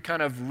them through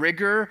kind of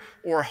rigor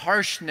or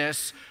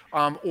harshness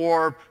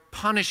or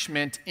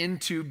punishment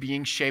into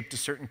being shaped a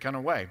certain kind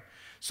of way.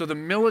 So the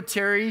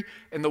military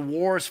and the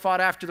wars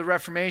fought after the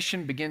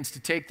Reformation begins to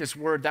take this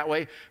word that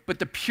way. But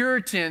the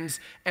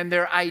Puritans and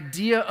their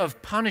idea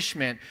of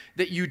punishment,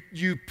 that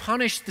you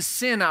punish the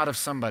sin out of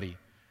somebody.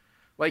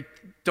 Like,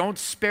 don't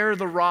spare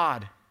the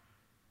rod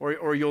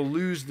or you'll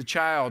lose the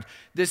child.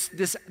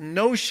 This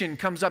notion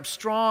comes up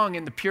strong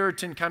in the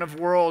Puritan kind of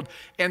world.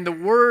 And the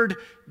word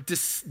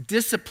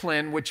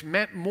discipline, which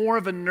meant more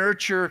of a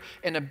nurture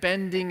and a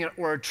bending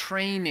or a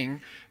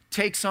training,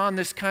 takes on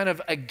this kind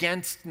of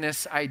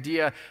againstness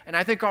idea. And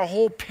I think our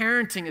whole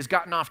parenting has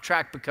gotten off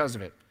track because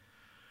of it.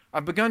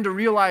 I've begun to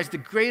realize the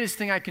greatest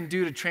thing I can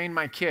do to train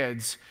my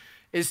kids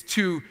is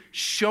to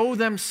show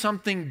them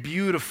something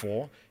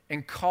beautiful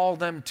and call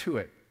them to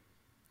it.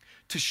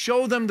 To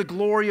show them the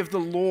glory of the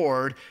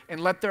Lord and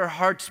let their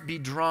hearts be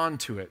drawn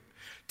to it.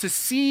 To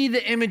see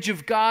the image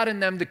of God in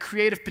them, the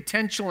creative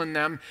potential in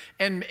them,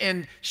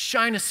 and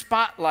shine a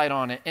spotlight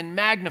on it and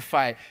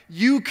magnify it.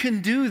 You can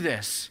do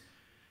this.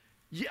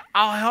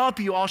 I'll help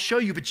you, I'll show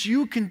you, but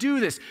you can do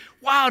this.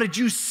 Wow, did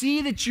you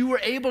see that you were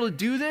able to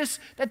do this?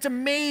 That's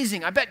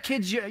amazing. I bet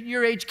kids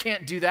your age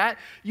can't do that.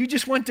 You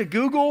just went to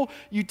Google,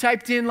 you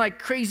typed in like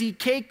crazy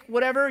cake,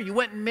 whatever, you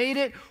went and made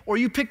it, or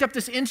you picked up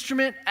this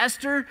instrument,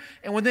 Esther,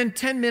 and within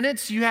 10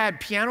 minutes you had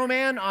Piano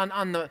Man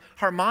on the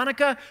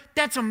harmonica.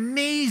 That's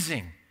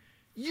amazing.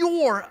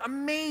 You're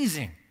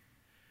amazing.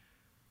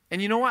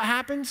 And you know what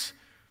happens?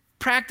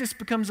 Practice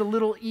becomes a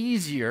little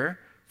easier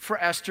for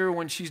Esther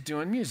when she's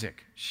doing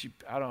music.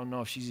 I don't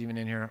know if she's even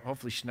in here.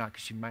 Hopefully she's not,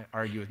 because she might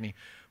argue with me.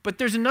 But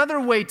there's another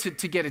way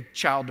to get a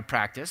child to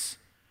practice,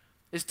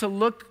 is to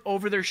look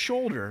over their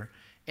shoulder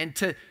and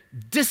to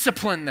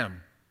discipline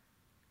them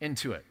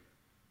into it,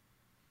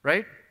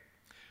 right?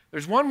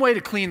 There's one way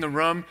to clean the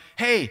room.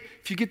 Hey,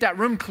 if you get that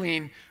room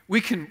clean, we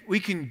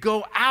can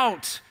go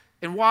out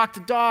and walk the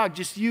dog,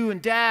 just you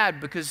and dad,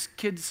 because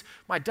kids,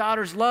 my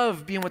daughters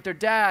love being with their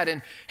dad.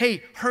 And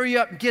hey, hurry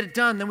up and get it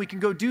done, then we can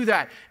go do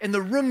that. And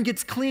the room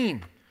gets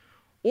clean.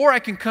 Or I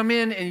can come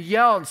in and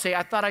yell and say,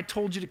 I thought I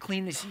told you to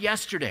clean this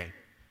yesterday.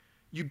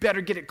 You better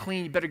get it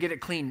clean. You better get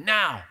it clean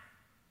now.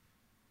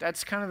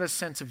 That's kind of the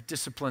sense of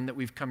discipline that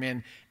we've come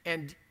in.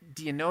 And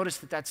do you notice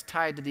that that's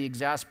tied to the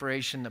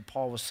exasperation that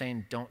Paul was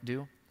saying don't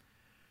do?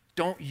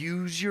 Don't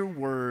use your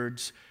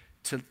words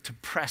to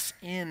press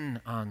in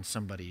on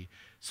somebody,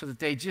 so that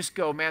they just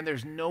go, man,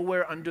 there's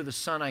nowhere under the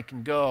sun I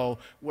can go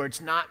where it's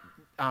not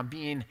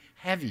being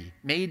heavy,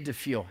 made to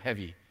feel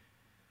heavy.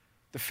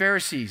 The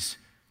Pharisees,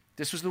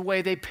 this was the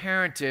way they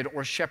parented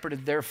or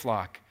shepherded their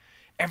flock.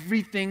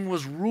 Everything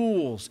was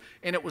rules,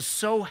 and it was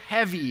so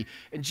heavy.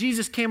 And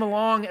Jesus came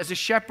along as a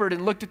shepherd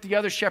and looked at the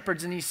other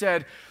shepherds, and he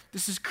said,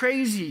 this is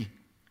crazy.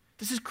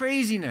 This is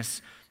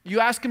craziness. You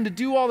ask them to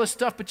do all this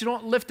stuff, but you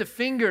don't lift a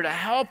finger to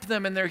help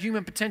them in their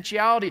human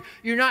potentiality.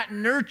 You're not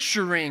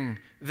nurturing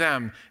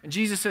them. And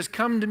Jesus says,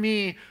 come to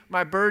me,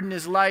 my burden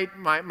is light,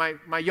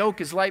 my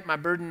yoke is light, my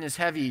burden is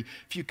heavy.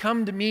 If you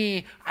come to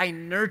me, I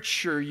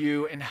nurture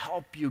you and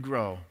help you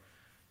grow.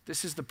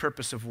 This is the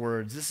purpose of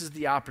words. This is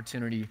the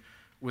opportunity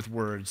with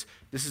words.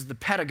 This is the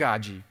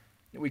pedagogy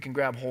that we can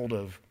grab hold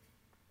of.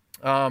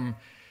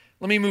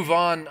 Let me move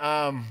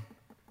on.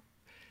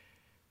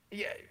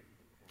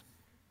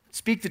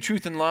 Speak the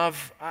truth in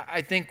love.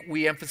 I think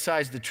we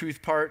emphasize the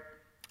truth part.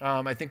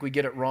 I think we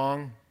get it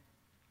wrong.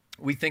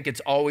 We think it's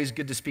always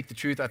good to speak the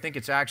truth. I think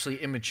it's actually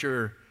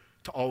immature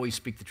to always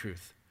speak the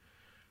truth.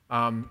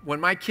 When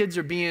my kids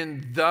are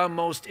being the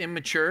most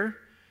immature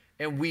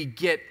and we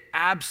get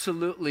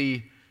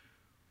absolutely,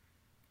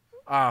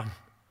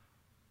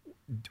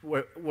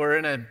 we're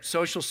in a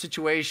social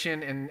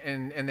situation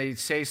and they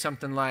say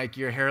something like,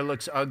 your hair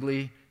looks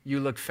ugly, you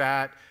look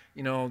fat,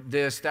 you know,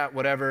 this, that,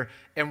 whatever,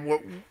 and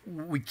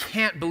we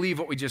can't believe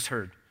what we just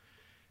heard.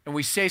 And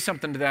we say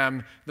something to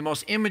them, the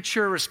most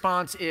immature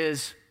response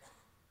is,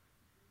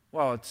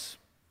 well, it's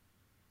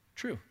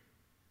true.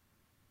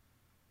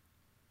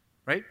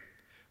 Right?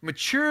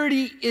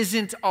 Maturity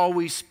isn't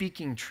always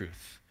speaking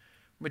truth.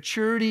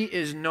 Maturity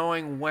is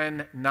knowing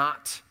when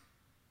not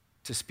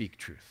to speak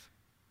truth.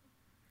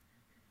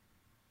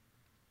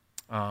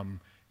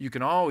 You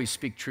can always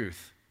speak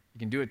truth. You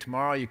can do it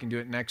tomorrow, you can do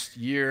it next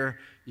year,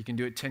 you can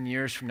do it 10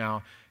 years from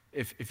now.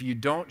 If you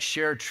don't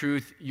share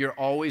truth, you're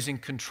always in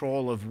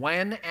control of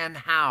when and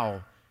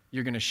how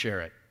you're going to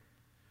share it.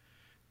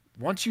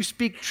 Once you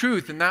speak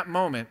truth in that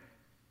moment,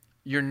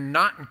 you're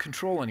not in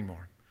control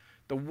anymore.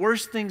 The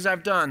worst things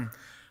I've done,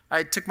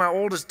 I took my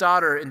oldest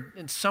daughter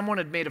and someone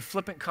had made a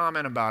flippant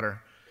comment about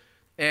her.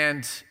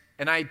 And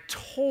I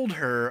told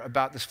her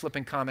about this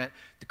flippant comment.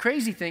 The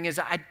crazy thing is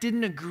I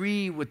didn't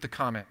agree with the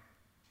comment.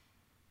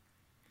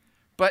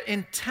 But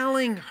in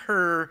telling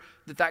her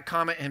that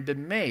comment had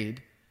been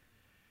made,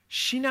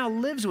 she now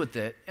lives with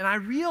it. And I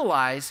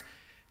realize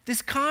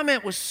this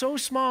comment was so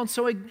small and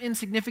so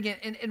insignificant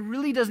and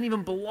really doesn't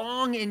even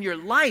belong in your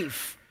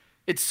life.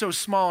 It's so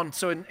small and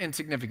so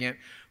insignificant.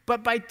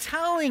 But by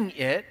telling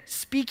it,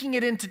 speaking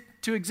it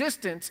into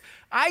existence,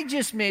 I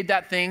just made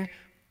that thing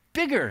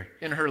bigger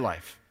in her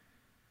life.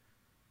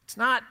 It's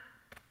not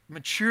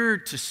mature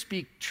to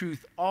speak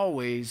truth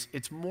always.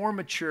 It's more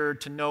mature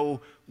to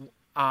know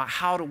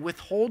how to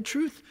withhold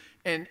truth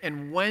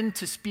and when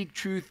to speak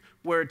truth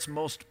where it's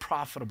most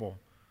profitable.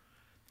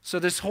 So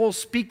this whole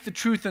speak the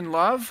truth in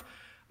love,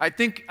 I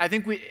think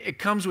it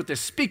comes with this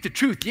speak the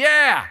truth,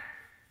 yeah!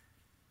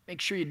 Make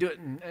sure you do it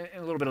in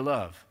a little bit of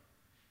love.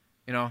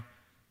 You know,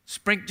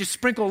 just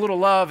sprinkle a little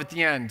love at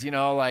the end, you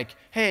know, like,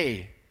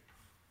 hey,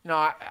 you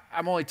know,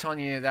 I'm only telling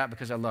you that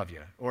because I love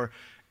you. Or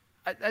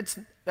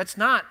that's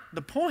not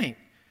the point.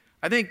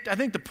 I think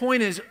the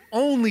point is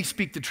only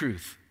speak the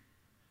truth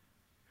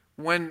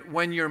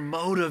when your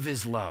motive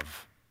is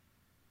love.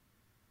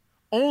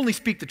 Only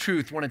speak the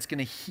truth when it's going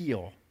to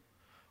heal.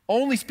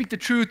 Only speak the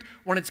truth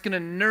when it's going to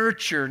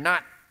nurture,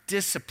 not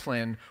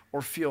discipline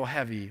or feel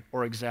heavy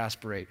or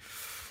exasperate.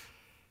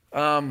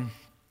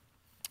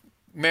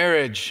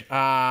 Marriage,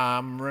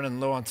 I'm running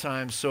low on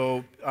time.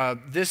 So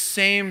this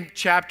same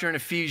chapter in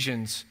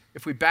Ephesians,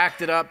 if we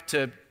backed it up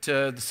to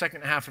the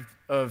second half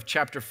of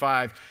chapter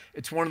 5,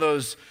 it's one of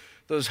those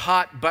those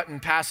hot button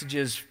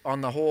passages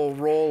on the whole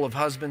role of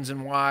husbands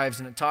and wives,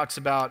 and it talks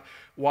about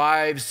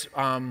wives.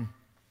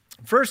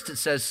 First, it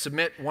says,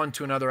 submit one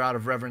to another out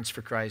of reverence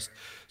for Christ.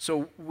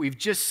 So we've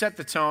just set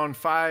the tone,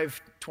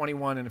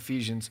 5:21 in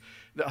Ephesians,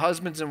 that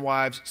husbands and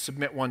wives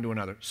submit one to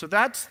another. So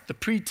that's the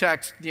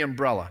pretext, the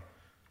umbrella,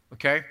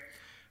 okay?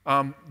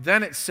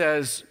 Then it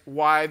says,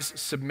 wives,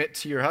 submit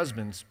to your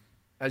husbands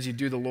as you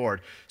do the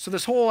Lord. So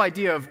this whole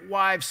idea of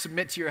wives,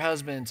 submit to your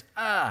husbands,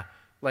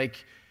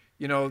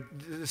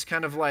 this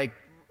kind of like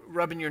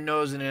rubbing your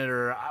nose in it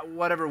or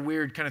whatever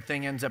weird kind of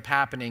thing ends up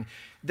happening,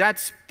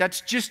 that's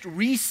just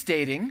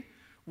restating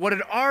what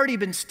had already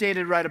been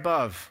stated right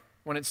above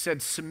when it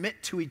said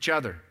submit to each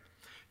other.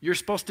 You're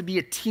supposed to be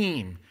a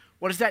team.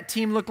 What does that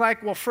team look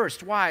like? Well,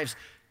 first, wives,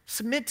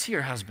 submit to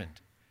your husband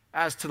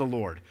as to the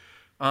Lord.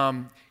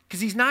 Because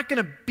he's not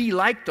going to be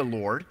like the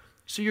Lord,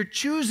 so you're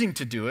choosing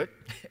to do it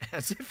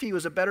as if he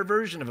was a better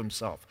version of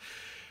himself.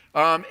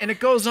 And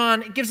it goes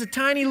on, it gives a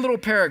tiny little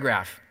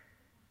paragraph.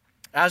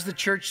 As the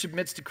church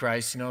submits to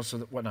Christ, so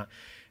that whatnot.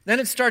 Then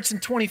it starts in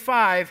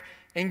 25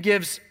 and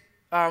gives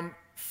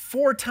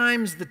 4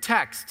 times the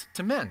text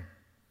to men,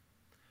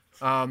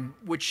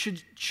 which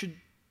should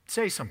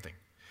say something.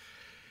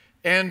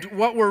 And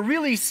what we're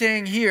really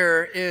saying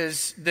here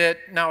is that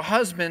now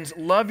husbands,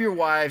 love your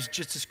wives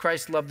just as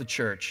Christ loved the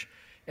church.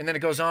 And then it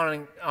goes on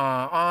and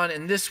on.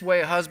 In this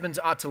way, husbands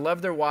ought to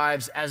love their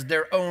wives as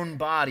their own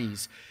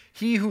bodies.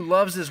 He who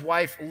loves his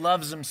wife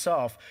loves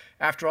himself.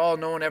 After all,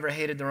 no one ever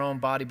hated their own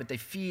body, but they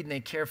feed and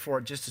they care for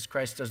it just as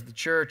Christ does the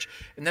church.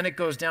 And then it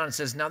goes down and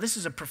says, now this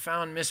is a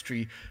profound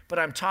mystery, but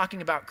I'm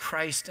talking about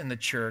Christ and the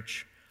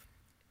church.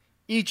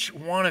 Each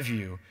one of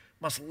you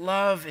must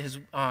love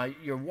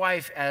your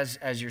wife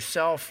as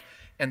yourself,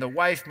 and the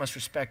wife must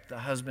respect the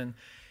husband.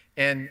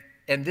 And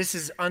this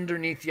is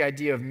underneath the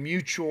idea of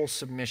mutual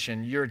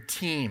submission. You're a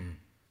team.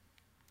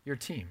 You're a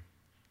team.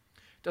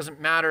 It doesn't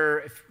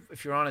matter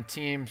if you're on a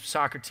team,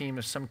 soccer team,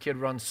 if some kid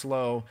runs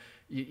slow,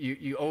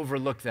 you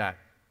overlook that.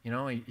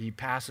 He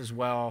passes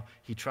well,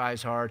 he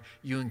tries hard,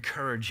 you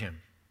encourage him,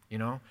 you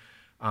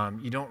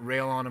don't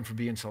rail on him for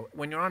being slow.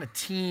 When you're on a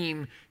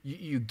team,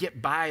 you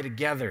get by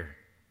together,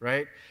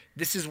 right?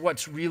 This is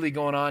what's really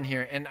going on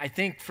here. And I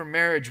think for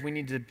marriage, we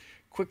need to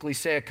quickly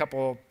say a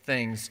couple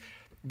things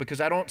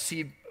because I don't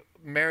see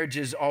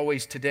marriages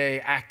always today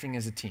acting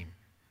as a team.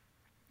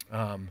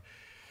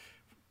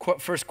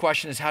 First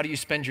question is, how do you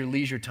spend your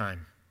leisure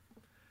time?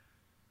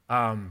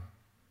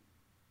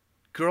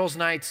 Girls'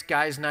 nights,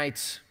 guys'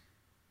 nights,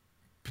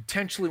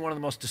 potentially one of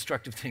the most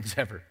destructive things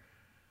ever.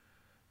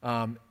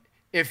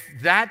 If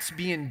that's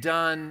being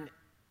done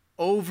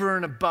over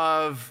and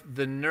above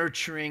the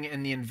nurturing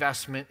and the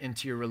investment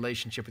into your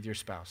relationship with your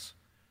spouse.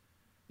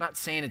 Not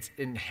saying it's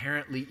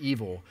inherently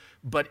evil,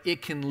 but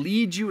it can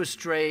lead you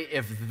astray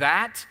if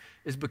that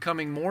is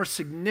becoming more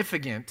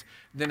significant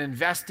than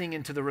investing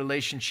into the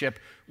relationship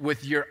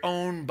with your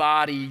own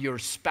body, your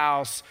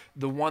spouse,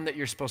 the one that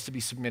you're supposed to be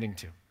submitting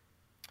to.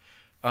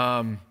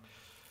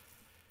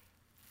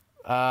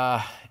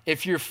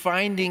 If you're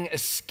finding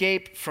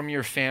escape from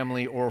your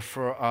family or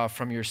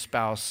from your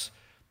spouse,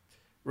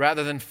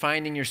 rather than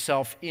finding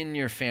yourself in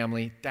your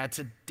family, that's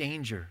a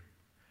danger.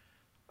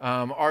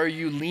 Are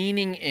you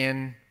leaning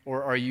in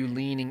or are you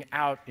leaning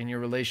out in your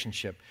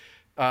relationship?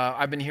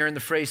 I've been hearing the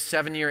phrase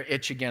 7-year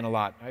itch again a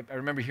lot. I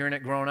remember hearing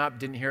it growing up,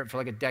 didn't hear it for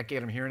like a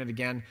decade. I'm hearing it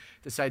again.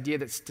 This idea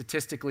that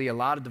statistically a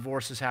lot of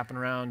divorces happen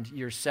around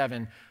year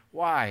 7.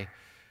 Why?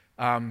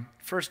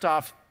 First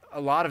off,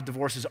 a lot of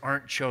divorces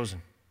aren't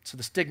chosen. So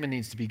the stigma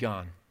needs to be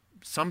gone.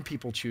 Some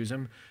people choose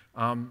them.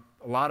 A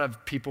lot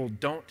of people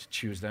don't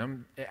choose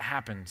them. It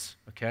happens,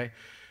 okay?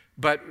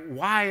 But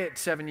why at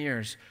 7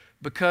 years?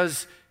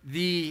 Because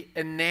the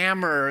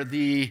enamor,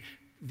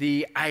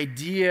 the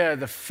idea,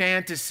 the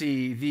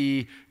fantasy,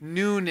 the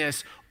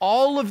newness,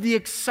 all of the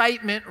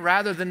excitement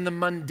rather than the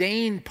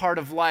mundane part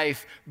of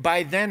life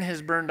by then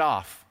has burned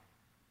off,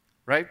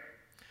 right?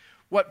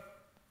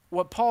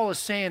 What Paul is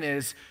saying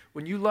is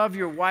when you love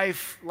your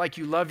wife like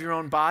you love your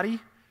own body,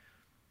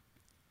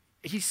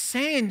 he's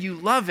saying you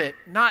love it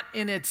not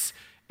in its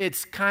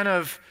kind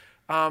of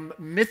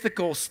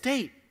mythical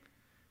state.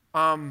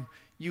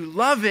 You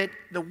love it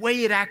the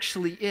way it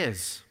actually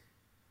is.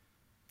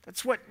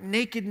 That's what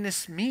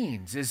nakedness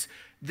means, is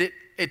that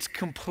it's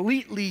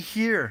completely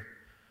here.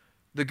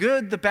 The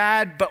good, the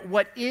bad, but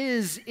what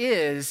is,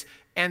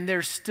 and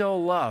there's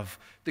still love.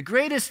 The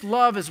greatest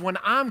love is when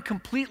I'm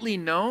completely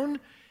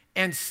known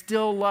and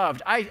still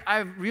loved. I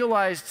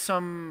realized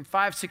some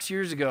 5-6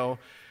 years ago,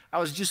 I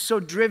was just so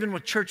driven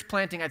with church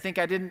planting, I think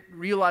I didn't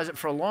realize it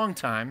for a long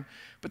time,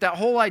 but that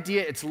whole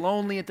idea, it's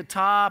lonely at the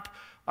top,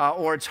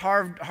 or it's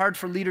hard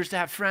for leaders to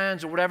have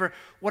friends or whatever.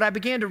 What I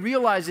began to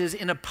realize is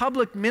in a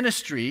public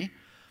ministry,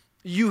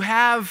 you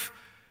have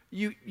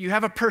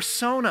a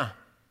persona,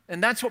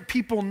 and that's what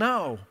people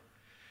know.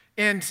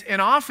 And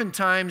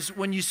oftentimes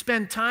when you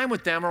spend time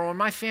with them, or when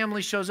my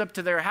family shows up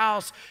to their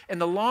house,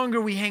 and the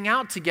longer we hang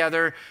out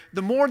together,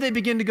 the more they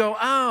begin to go,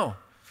 oh,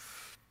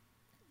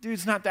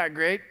 dude's not that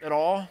great at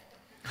all.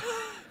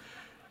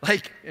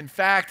 Like, in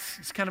fact,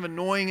 it's kind of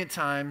annoying at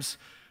times,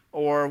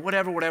 or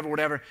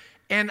whatever.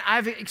 And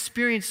I've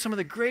experienced some of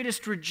the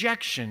greatest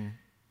rejection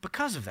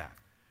because of that.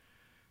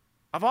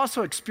 I've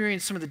also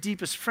experienced some of the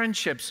deepest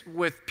friendships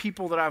with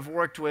people that I've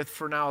worked with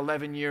for now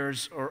 11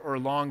 years or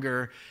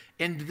longer,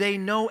 and they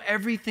know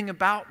everything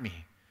about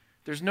me.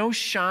 There's no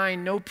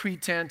shine, no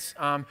pretense,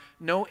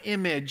 no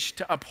image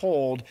to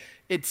uphold.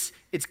 It's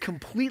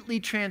completely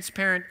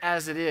transparent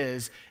as it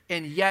is,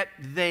 and yet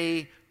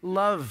they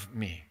love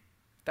me.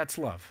 That's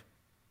love,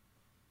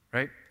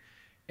 right?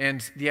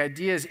 And the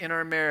idea is in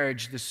our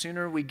marriage, the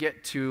sooner we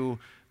get to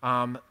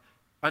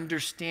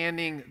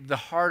understanding the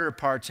harder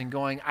parts and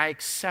going, I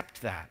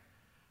accept that.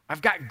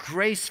 I've got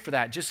grace for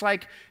that. Just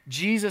like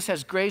Jesus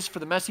has grace for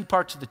the messy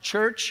parts of the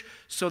church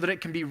so that it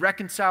can be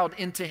reconciled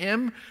into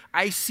him,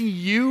 I see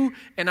you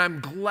and I'm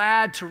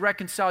glad to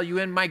reconcile you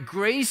in. My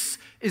grace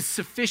is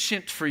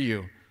sufficient for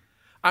you.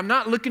 I'm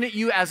not looking at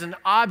you as an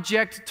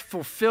object to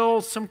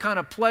fulfill some kind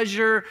of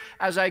pleasure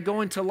as I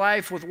go into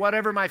life with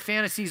whatever my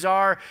fantasies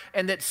are,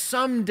 and that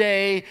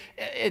someday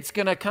it's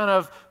going to kind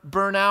of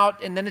burn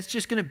out, and then it's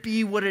just going to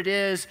be what it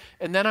is,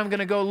 and then I'm going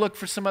to go look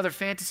for some other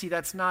fantasy.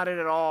 That's not it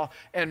at all.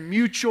 And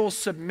mutual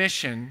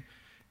submission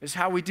is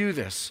how we do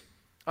this.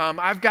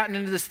 I've gotten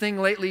into this thing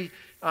lately.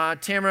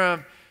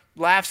 Tamara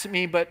laughs at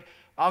me, but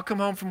I'll come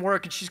home from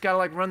work, and she's got to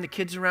like run the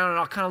kids around, and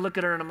I'll kind of look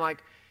at her, and I'm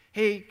like,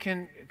 hey,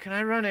 can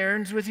I run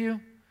errands with you?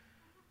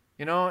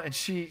 You know, and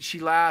she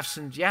laughs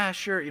and, yeah,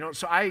 sure. You know,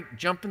 so I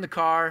jump in the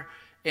car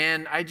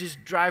and I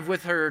just drive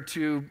with her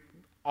to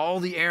all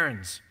the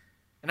errands.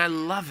 And I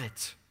love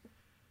it.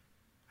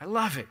 I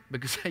love it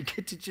because I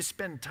get to just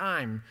spend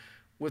time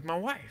with my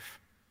wife.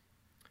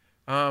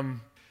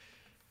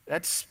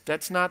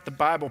 That's not the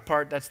Bible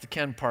part, that's the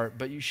Ken part,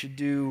 but you should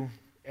do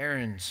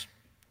errands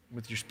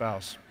with your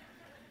spouse.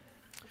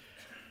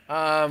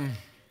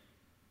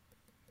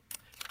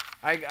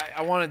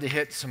 I wanted to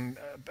hit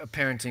a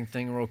parenting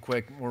thing real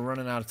quick. We're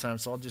running out of time,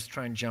 so I'll just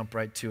try and jump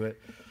right to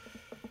it.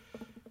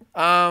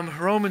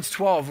 Romans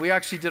 12. We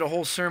actually did a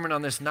whole sermon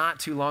on this not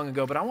too long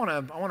ago, but I want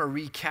to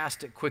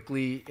recast it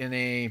quickly in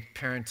a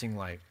parenting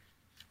light.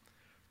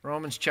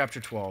 Romans chapter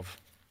 12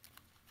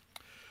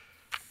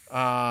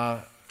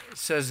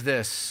 says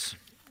this: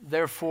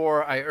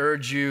 Therefore, I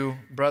urge you,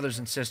 brothers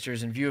and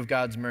sisters, in view of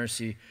God's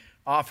mercy,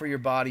 offer your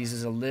bodies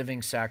as a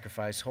living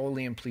sacrifice,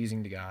 holy and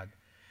pleasing to God.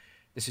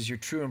 This is your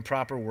true and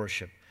proper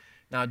worship.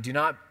 Now, do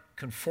not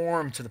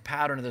conform to the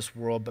pattern of this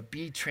world, but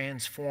be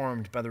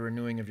transformed by the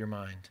renewing of your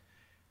mind.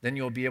 Then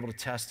you'll be able to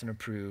test and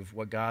approve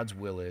what God's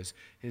will is,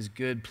 his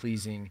good,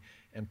 pleasing,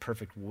 and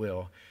perfect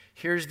will.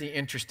 Here's the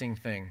interesting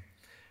thing,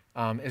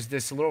 is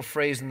this little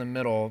phrase in the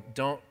middle,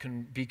 don't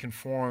be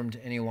conformed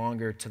any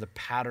longer to the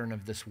pattern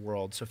of this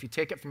world. So if you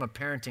take it from a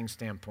parenting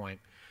standpoint,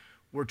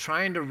 we're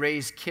trying to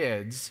raise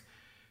kids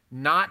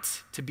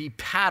not to be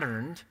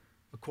patterned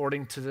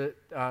according to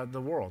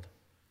the world.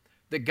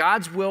 That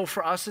God's will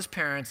for us as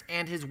parents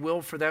and his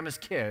will for them as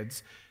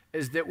kids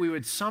is that we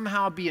would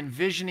somehow be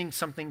envisioning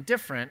something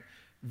different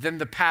than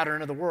the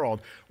pattern of the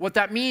world. What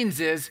that means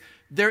is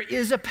there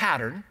is a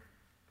pattern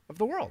of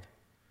the world.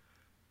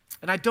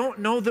 And I don't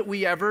know that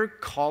we ever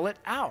call it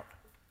out.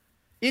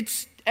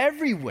 It's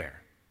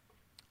everywhere.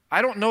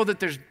 I don't know that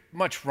there's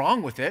much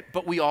wrong with it,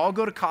 but we all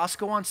go to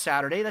Costco on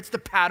Saturday. That's the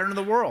pattern of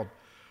the world.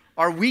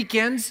 Our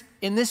weekends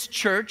in this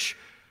church,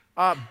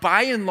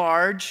 by and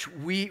large,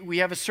 we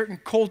have a certain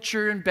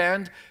culture in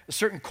Bend, a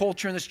certain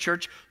culture in this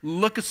church,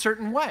 look a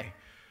certain way.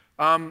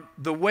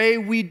 The way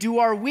we do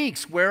our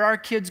weeks, where our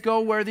kids go,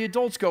 where the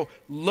adults go,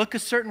 look a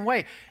certain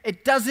way.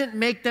 It doesn't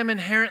make them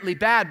inherently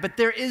bad, but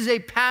there is a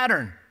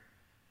pattern.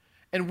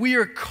 And we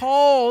are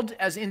called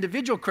as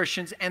individual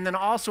Christians and then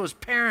also as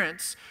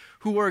parents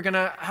who are going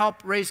to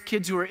help raise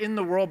kids who are in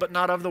the world but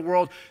not of the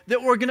world,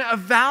 that we're going to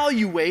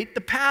evaluate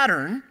the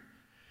pattern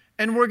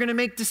and we're going to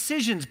make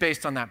decisions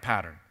based on that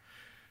pattern.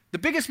 The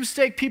biggest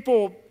mistake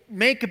people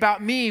make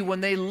about me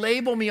when they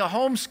label me a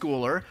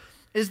homeschooler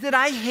is that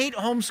I hate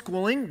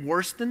homeschooling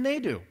worse than they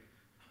do.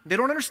 They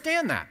don't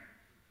understand that.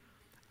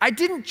 I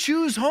didn't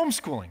choose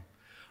homeschooling.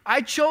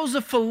 I chose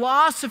a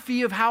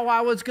philosophy of how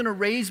I was going to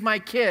raise my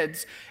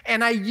kids,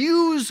 and I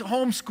use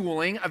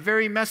homeschooling, a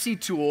very messy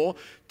tool,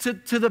 to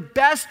the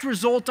best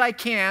result I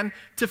can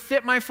to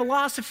fit my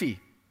philosophy.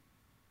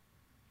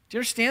 Do you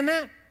understand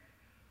that?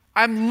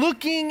 I'm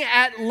looking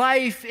at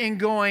life and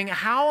going,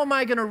 how am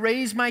I going to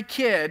raise my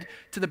kid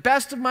to the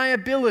best of my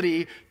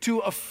ability to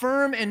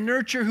affirm and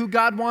nurture who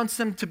God wants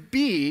them to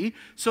be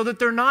so that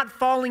they're not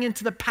falling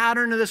into the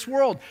pattern of this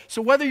world?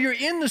 So whether you're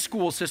in the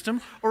school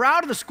system or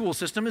out of the school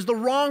system is the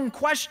wrong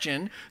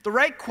question. The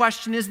right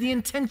question is the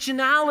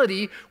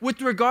intentionality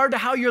with regard to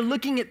how you're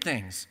looking at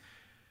things.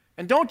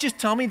 And don't just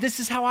tell me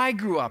this is how I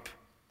grew up.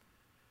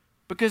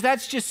 Because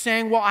that's just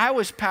saying, well, I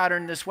was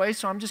patterned this way,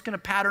 so I'm just going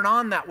to pattern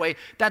on that way.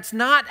 That's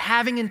not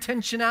having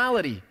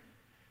intentionality.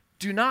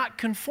 Do not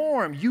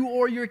conform, you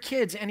or your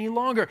kids, any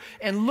longer.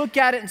 And look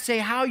at it and say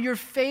how your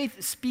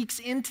faith speaks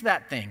into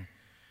that thing.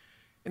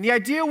 And the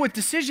idea with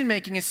decision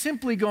making is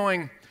simply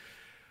going,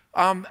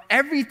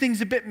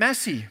 everything's a bit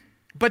messy.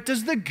 But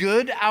does the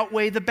good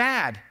outweigh the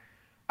bad?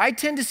 I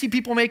tend to see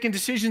people making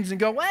decisions and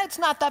go, well, it's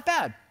not that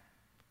bad.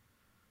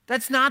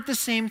 That's not the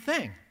same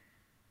thing.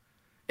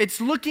 It's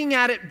looking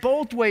at it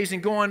both ways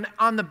and going,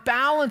 on the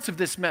balance of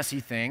this messy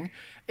thing,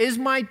 is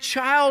my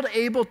child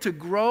able to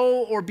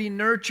grow or be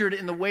nurtured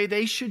in the way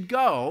they should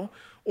go,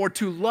 or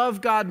to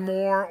love God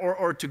more,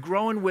 or to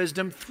grow in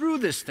wisdom through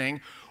this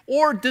thing?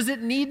 Or does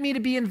it need me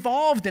to be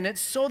involved in it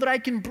so that I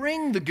can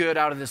bring the good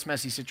out of this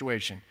messy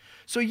situation?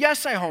 So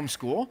yes, I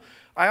homeschool.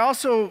 I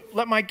also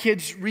let my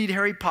kids read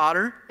Harry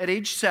Potter at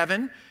age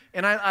 7.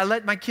 And I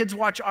let my kids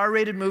watch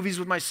R-rated movies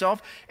with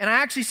myself. And I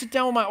actually sit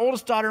down with my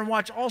oldest daughter and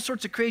watch all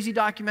sorts of crazy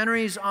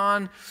documentaries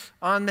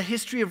on the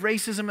history of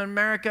racism in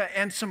America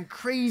and some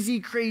crazy,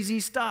 crazy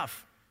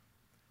stuff.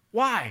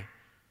 Why?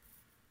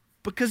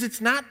 Because it's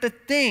not the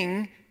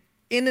thing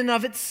in and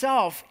of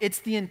itself. It's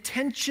the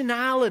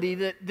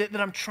intentionality that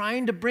I'm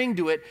trying to bring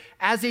to it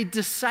as a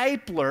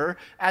discipler,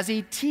 as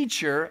a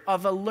teacher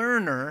of a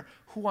learner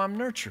who I'm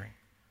nurturing.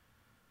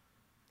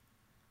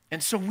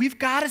 And so we've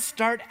got to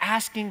start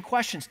asking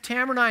questions.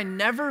 Tamara and I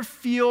never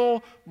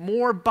feel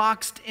more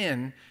boxed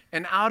in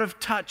and out of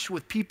touch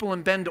with people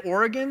in Bend,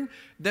 Oregon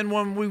than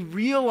when we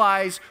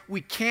realize we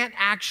can't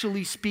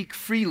actually speak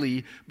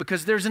freely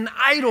because there's an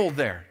idol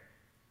there.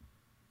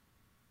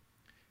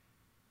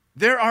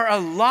 There are a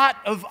lot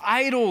of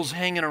idols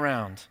hanging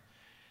around.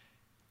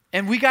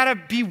 And we got to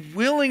be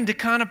willing to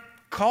kind of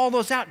call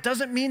those out.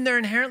 Doesn't mean they're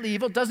inherently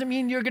evil. Doesn't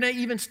mean you're going to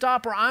even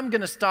stop or I'm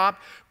going to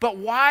stop. But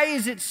why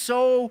is it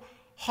so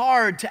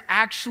hard to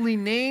actually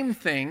name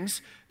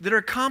things that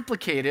are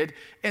complicated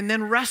and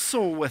then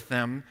wrestle with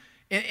them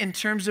in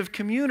terms of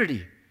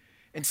community?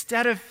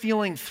 Instead of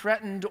feeling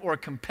threatened or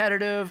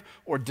competitive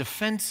or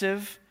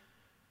defensive,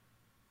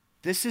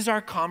 this is our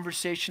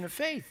conversation of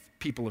faith,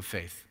 people of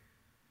faith.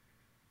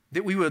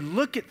 That we would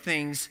look at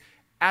things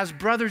as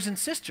brothers and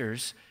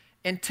sisters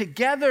and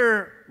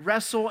together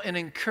wrestle and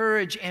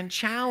encourage and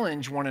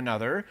challenge one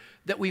another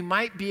that we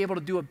might be able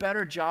to do a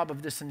better job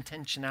of this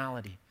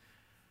intentionality.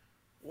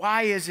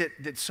 Why is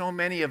it that so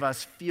many of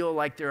us feel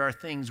like there are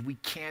things we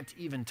can't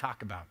even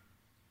talk about?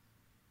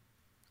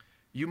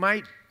 You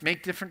might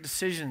make different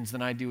decisions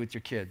than I do with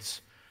your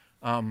kids.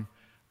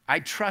 I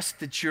trust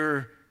that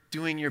you're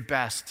doing your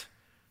best.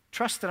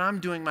 Trust that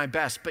I'm doing my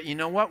best. But you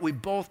know what? We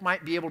both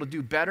might be able to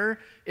do better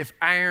if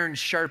iron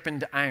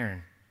sharpened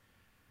iron.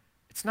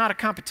 It's not a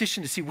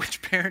competition to see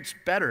which parent's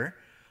better.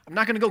 I'm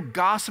not going to go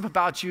gossip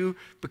about you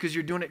because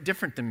you're doing it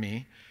different than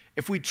me.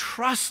 If we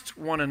trust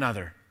one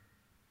another,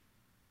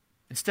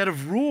 instead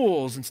of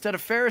rules, instead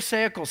of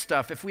Pharisaical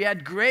stuff, if we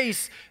had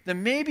grace,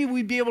 then maybe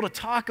we'd be able to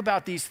talk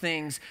about these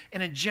things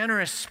in a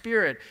generous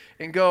spirit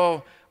and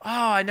go,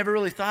 oh, I never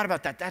really thought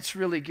about that. That's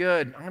really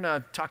good. I'm going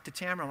to talk to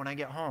Tamara when I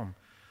get home.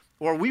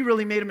 Or we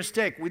really made a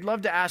mistake. We'd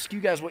love to ask you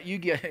guys what you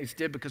guys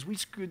did because we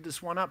screwed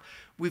this one up.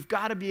 We've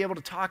got to be able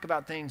to talk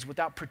about things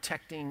without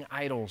protecting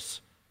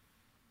idols.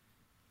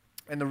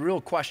 And the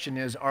real question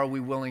is, are we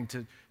willing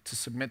to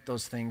submit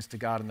those things to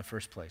God in the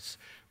first place?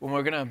 When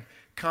we're going to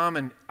come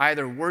and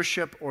either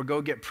worship or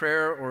go get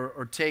prayer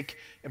or take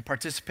and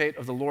participate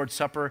of the Lord's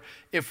Supper,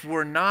 if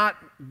we're not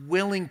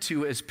willing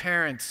to, as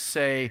parents,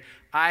 say,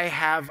 I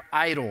have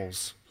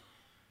idols,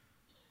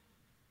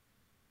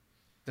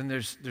 then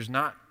there's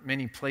not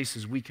many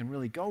places we can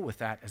really go with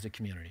that as a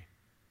community.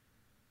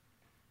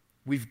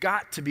 We've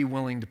got to be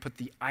willing to put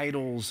the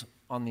idols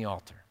on the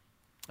altar.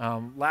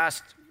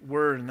 Last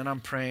word, and then I'm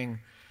praying.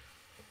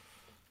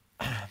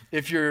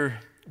 If you're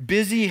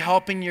busy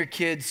helping your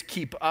kids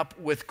keep up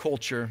with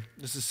culture,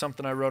 this is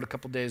something I wrote a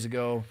couple days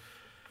ago.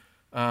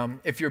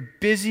 If you're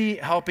busy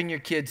helping your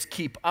kids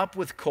keep up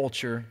with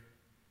culture,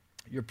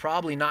 you're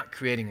probably not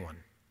creating one.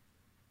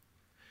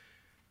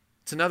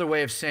 It's another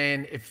way of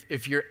saying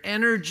if your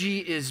energy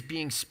is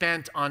being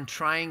spent on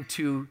trying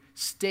to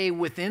stay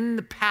within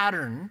the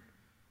pattern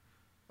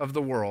of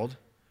the world,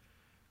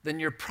 then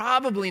you're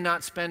probably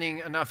not spending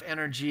enough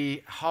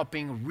energy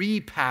helping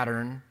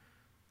repattern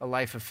a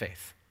life of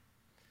faith.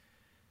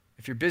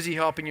 If you're busy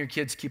helping your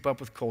kids keep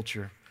up with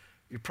culture,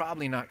 you're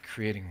probably not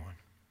creating one.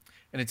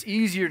 And it's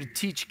easier to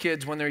teach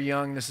kids when they're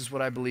young, this is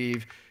what I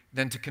believe,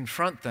 than to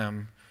confront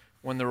them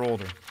when they're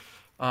older.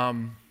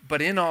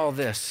 But in all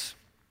this,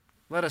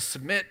 let us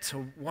submit to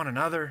one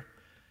another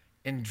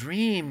and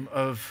dream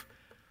of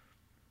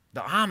the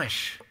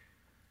Amish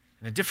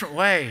in a different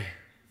way.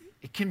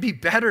 It can be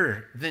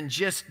better than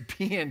just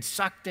being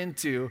sucked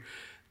into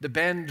the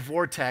Bend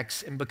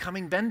vortex and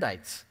becoming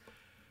Bendites.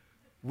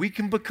 We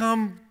can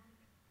become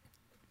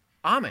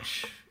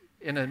Amish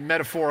in a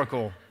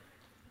metaphorical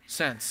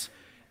sense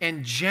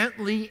and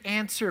gently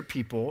answer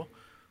people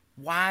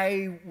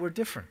why we're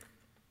different,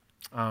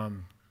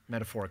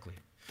 metaphorically.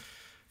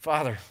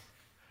 Father,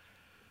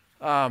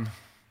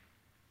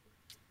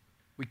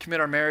 we commit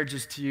our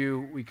marriages to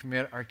you, we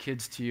commit our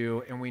kids to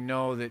you, and we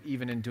know that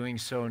even in doing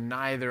so,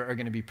 neither are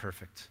going to be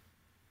perfect.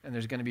 And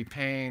there's going to be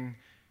pain,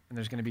 and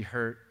there's going to be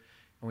hurt.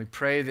 And we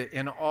pray that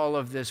in all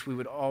of this, we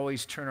would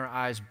always turn our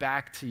eyes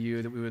back to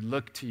you, that we would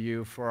look to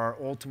you for our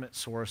ultimate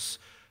source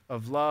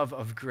of love,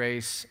 of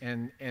grace,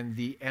 and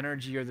the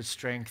energy or the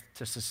strength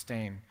to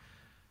sustain.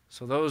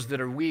 So those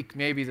that are weak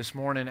maybe this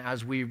morning,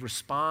 as we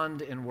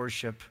respond in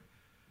worship,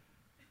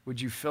 would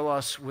you fill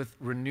us with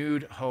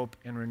renewed hope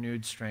and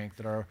renewed strength,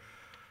 that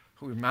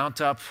we mount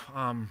up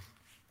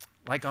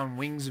like on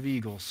wings of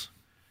eagles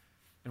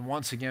and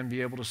once again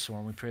be able to soar.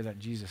 And we pray that in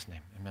Jesus'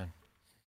 name, amen.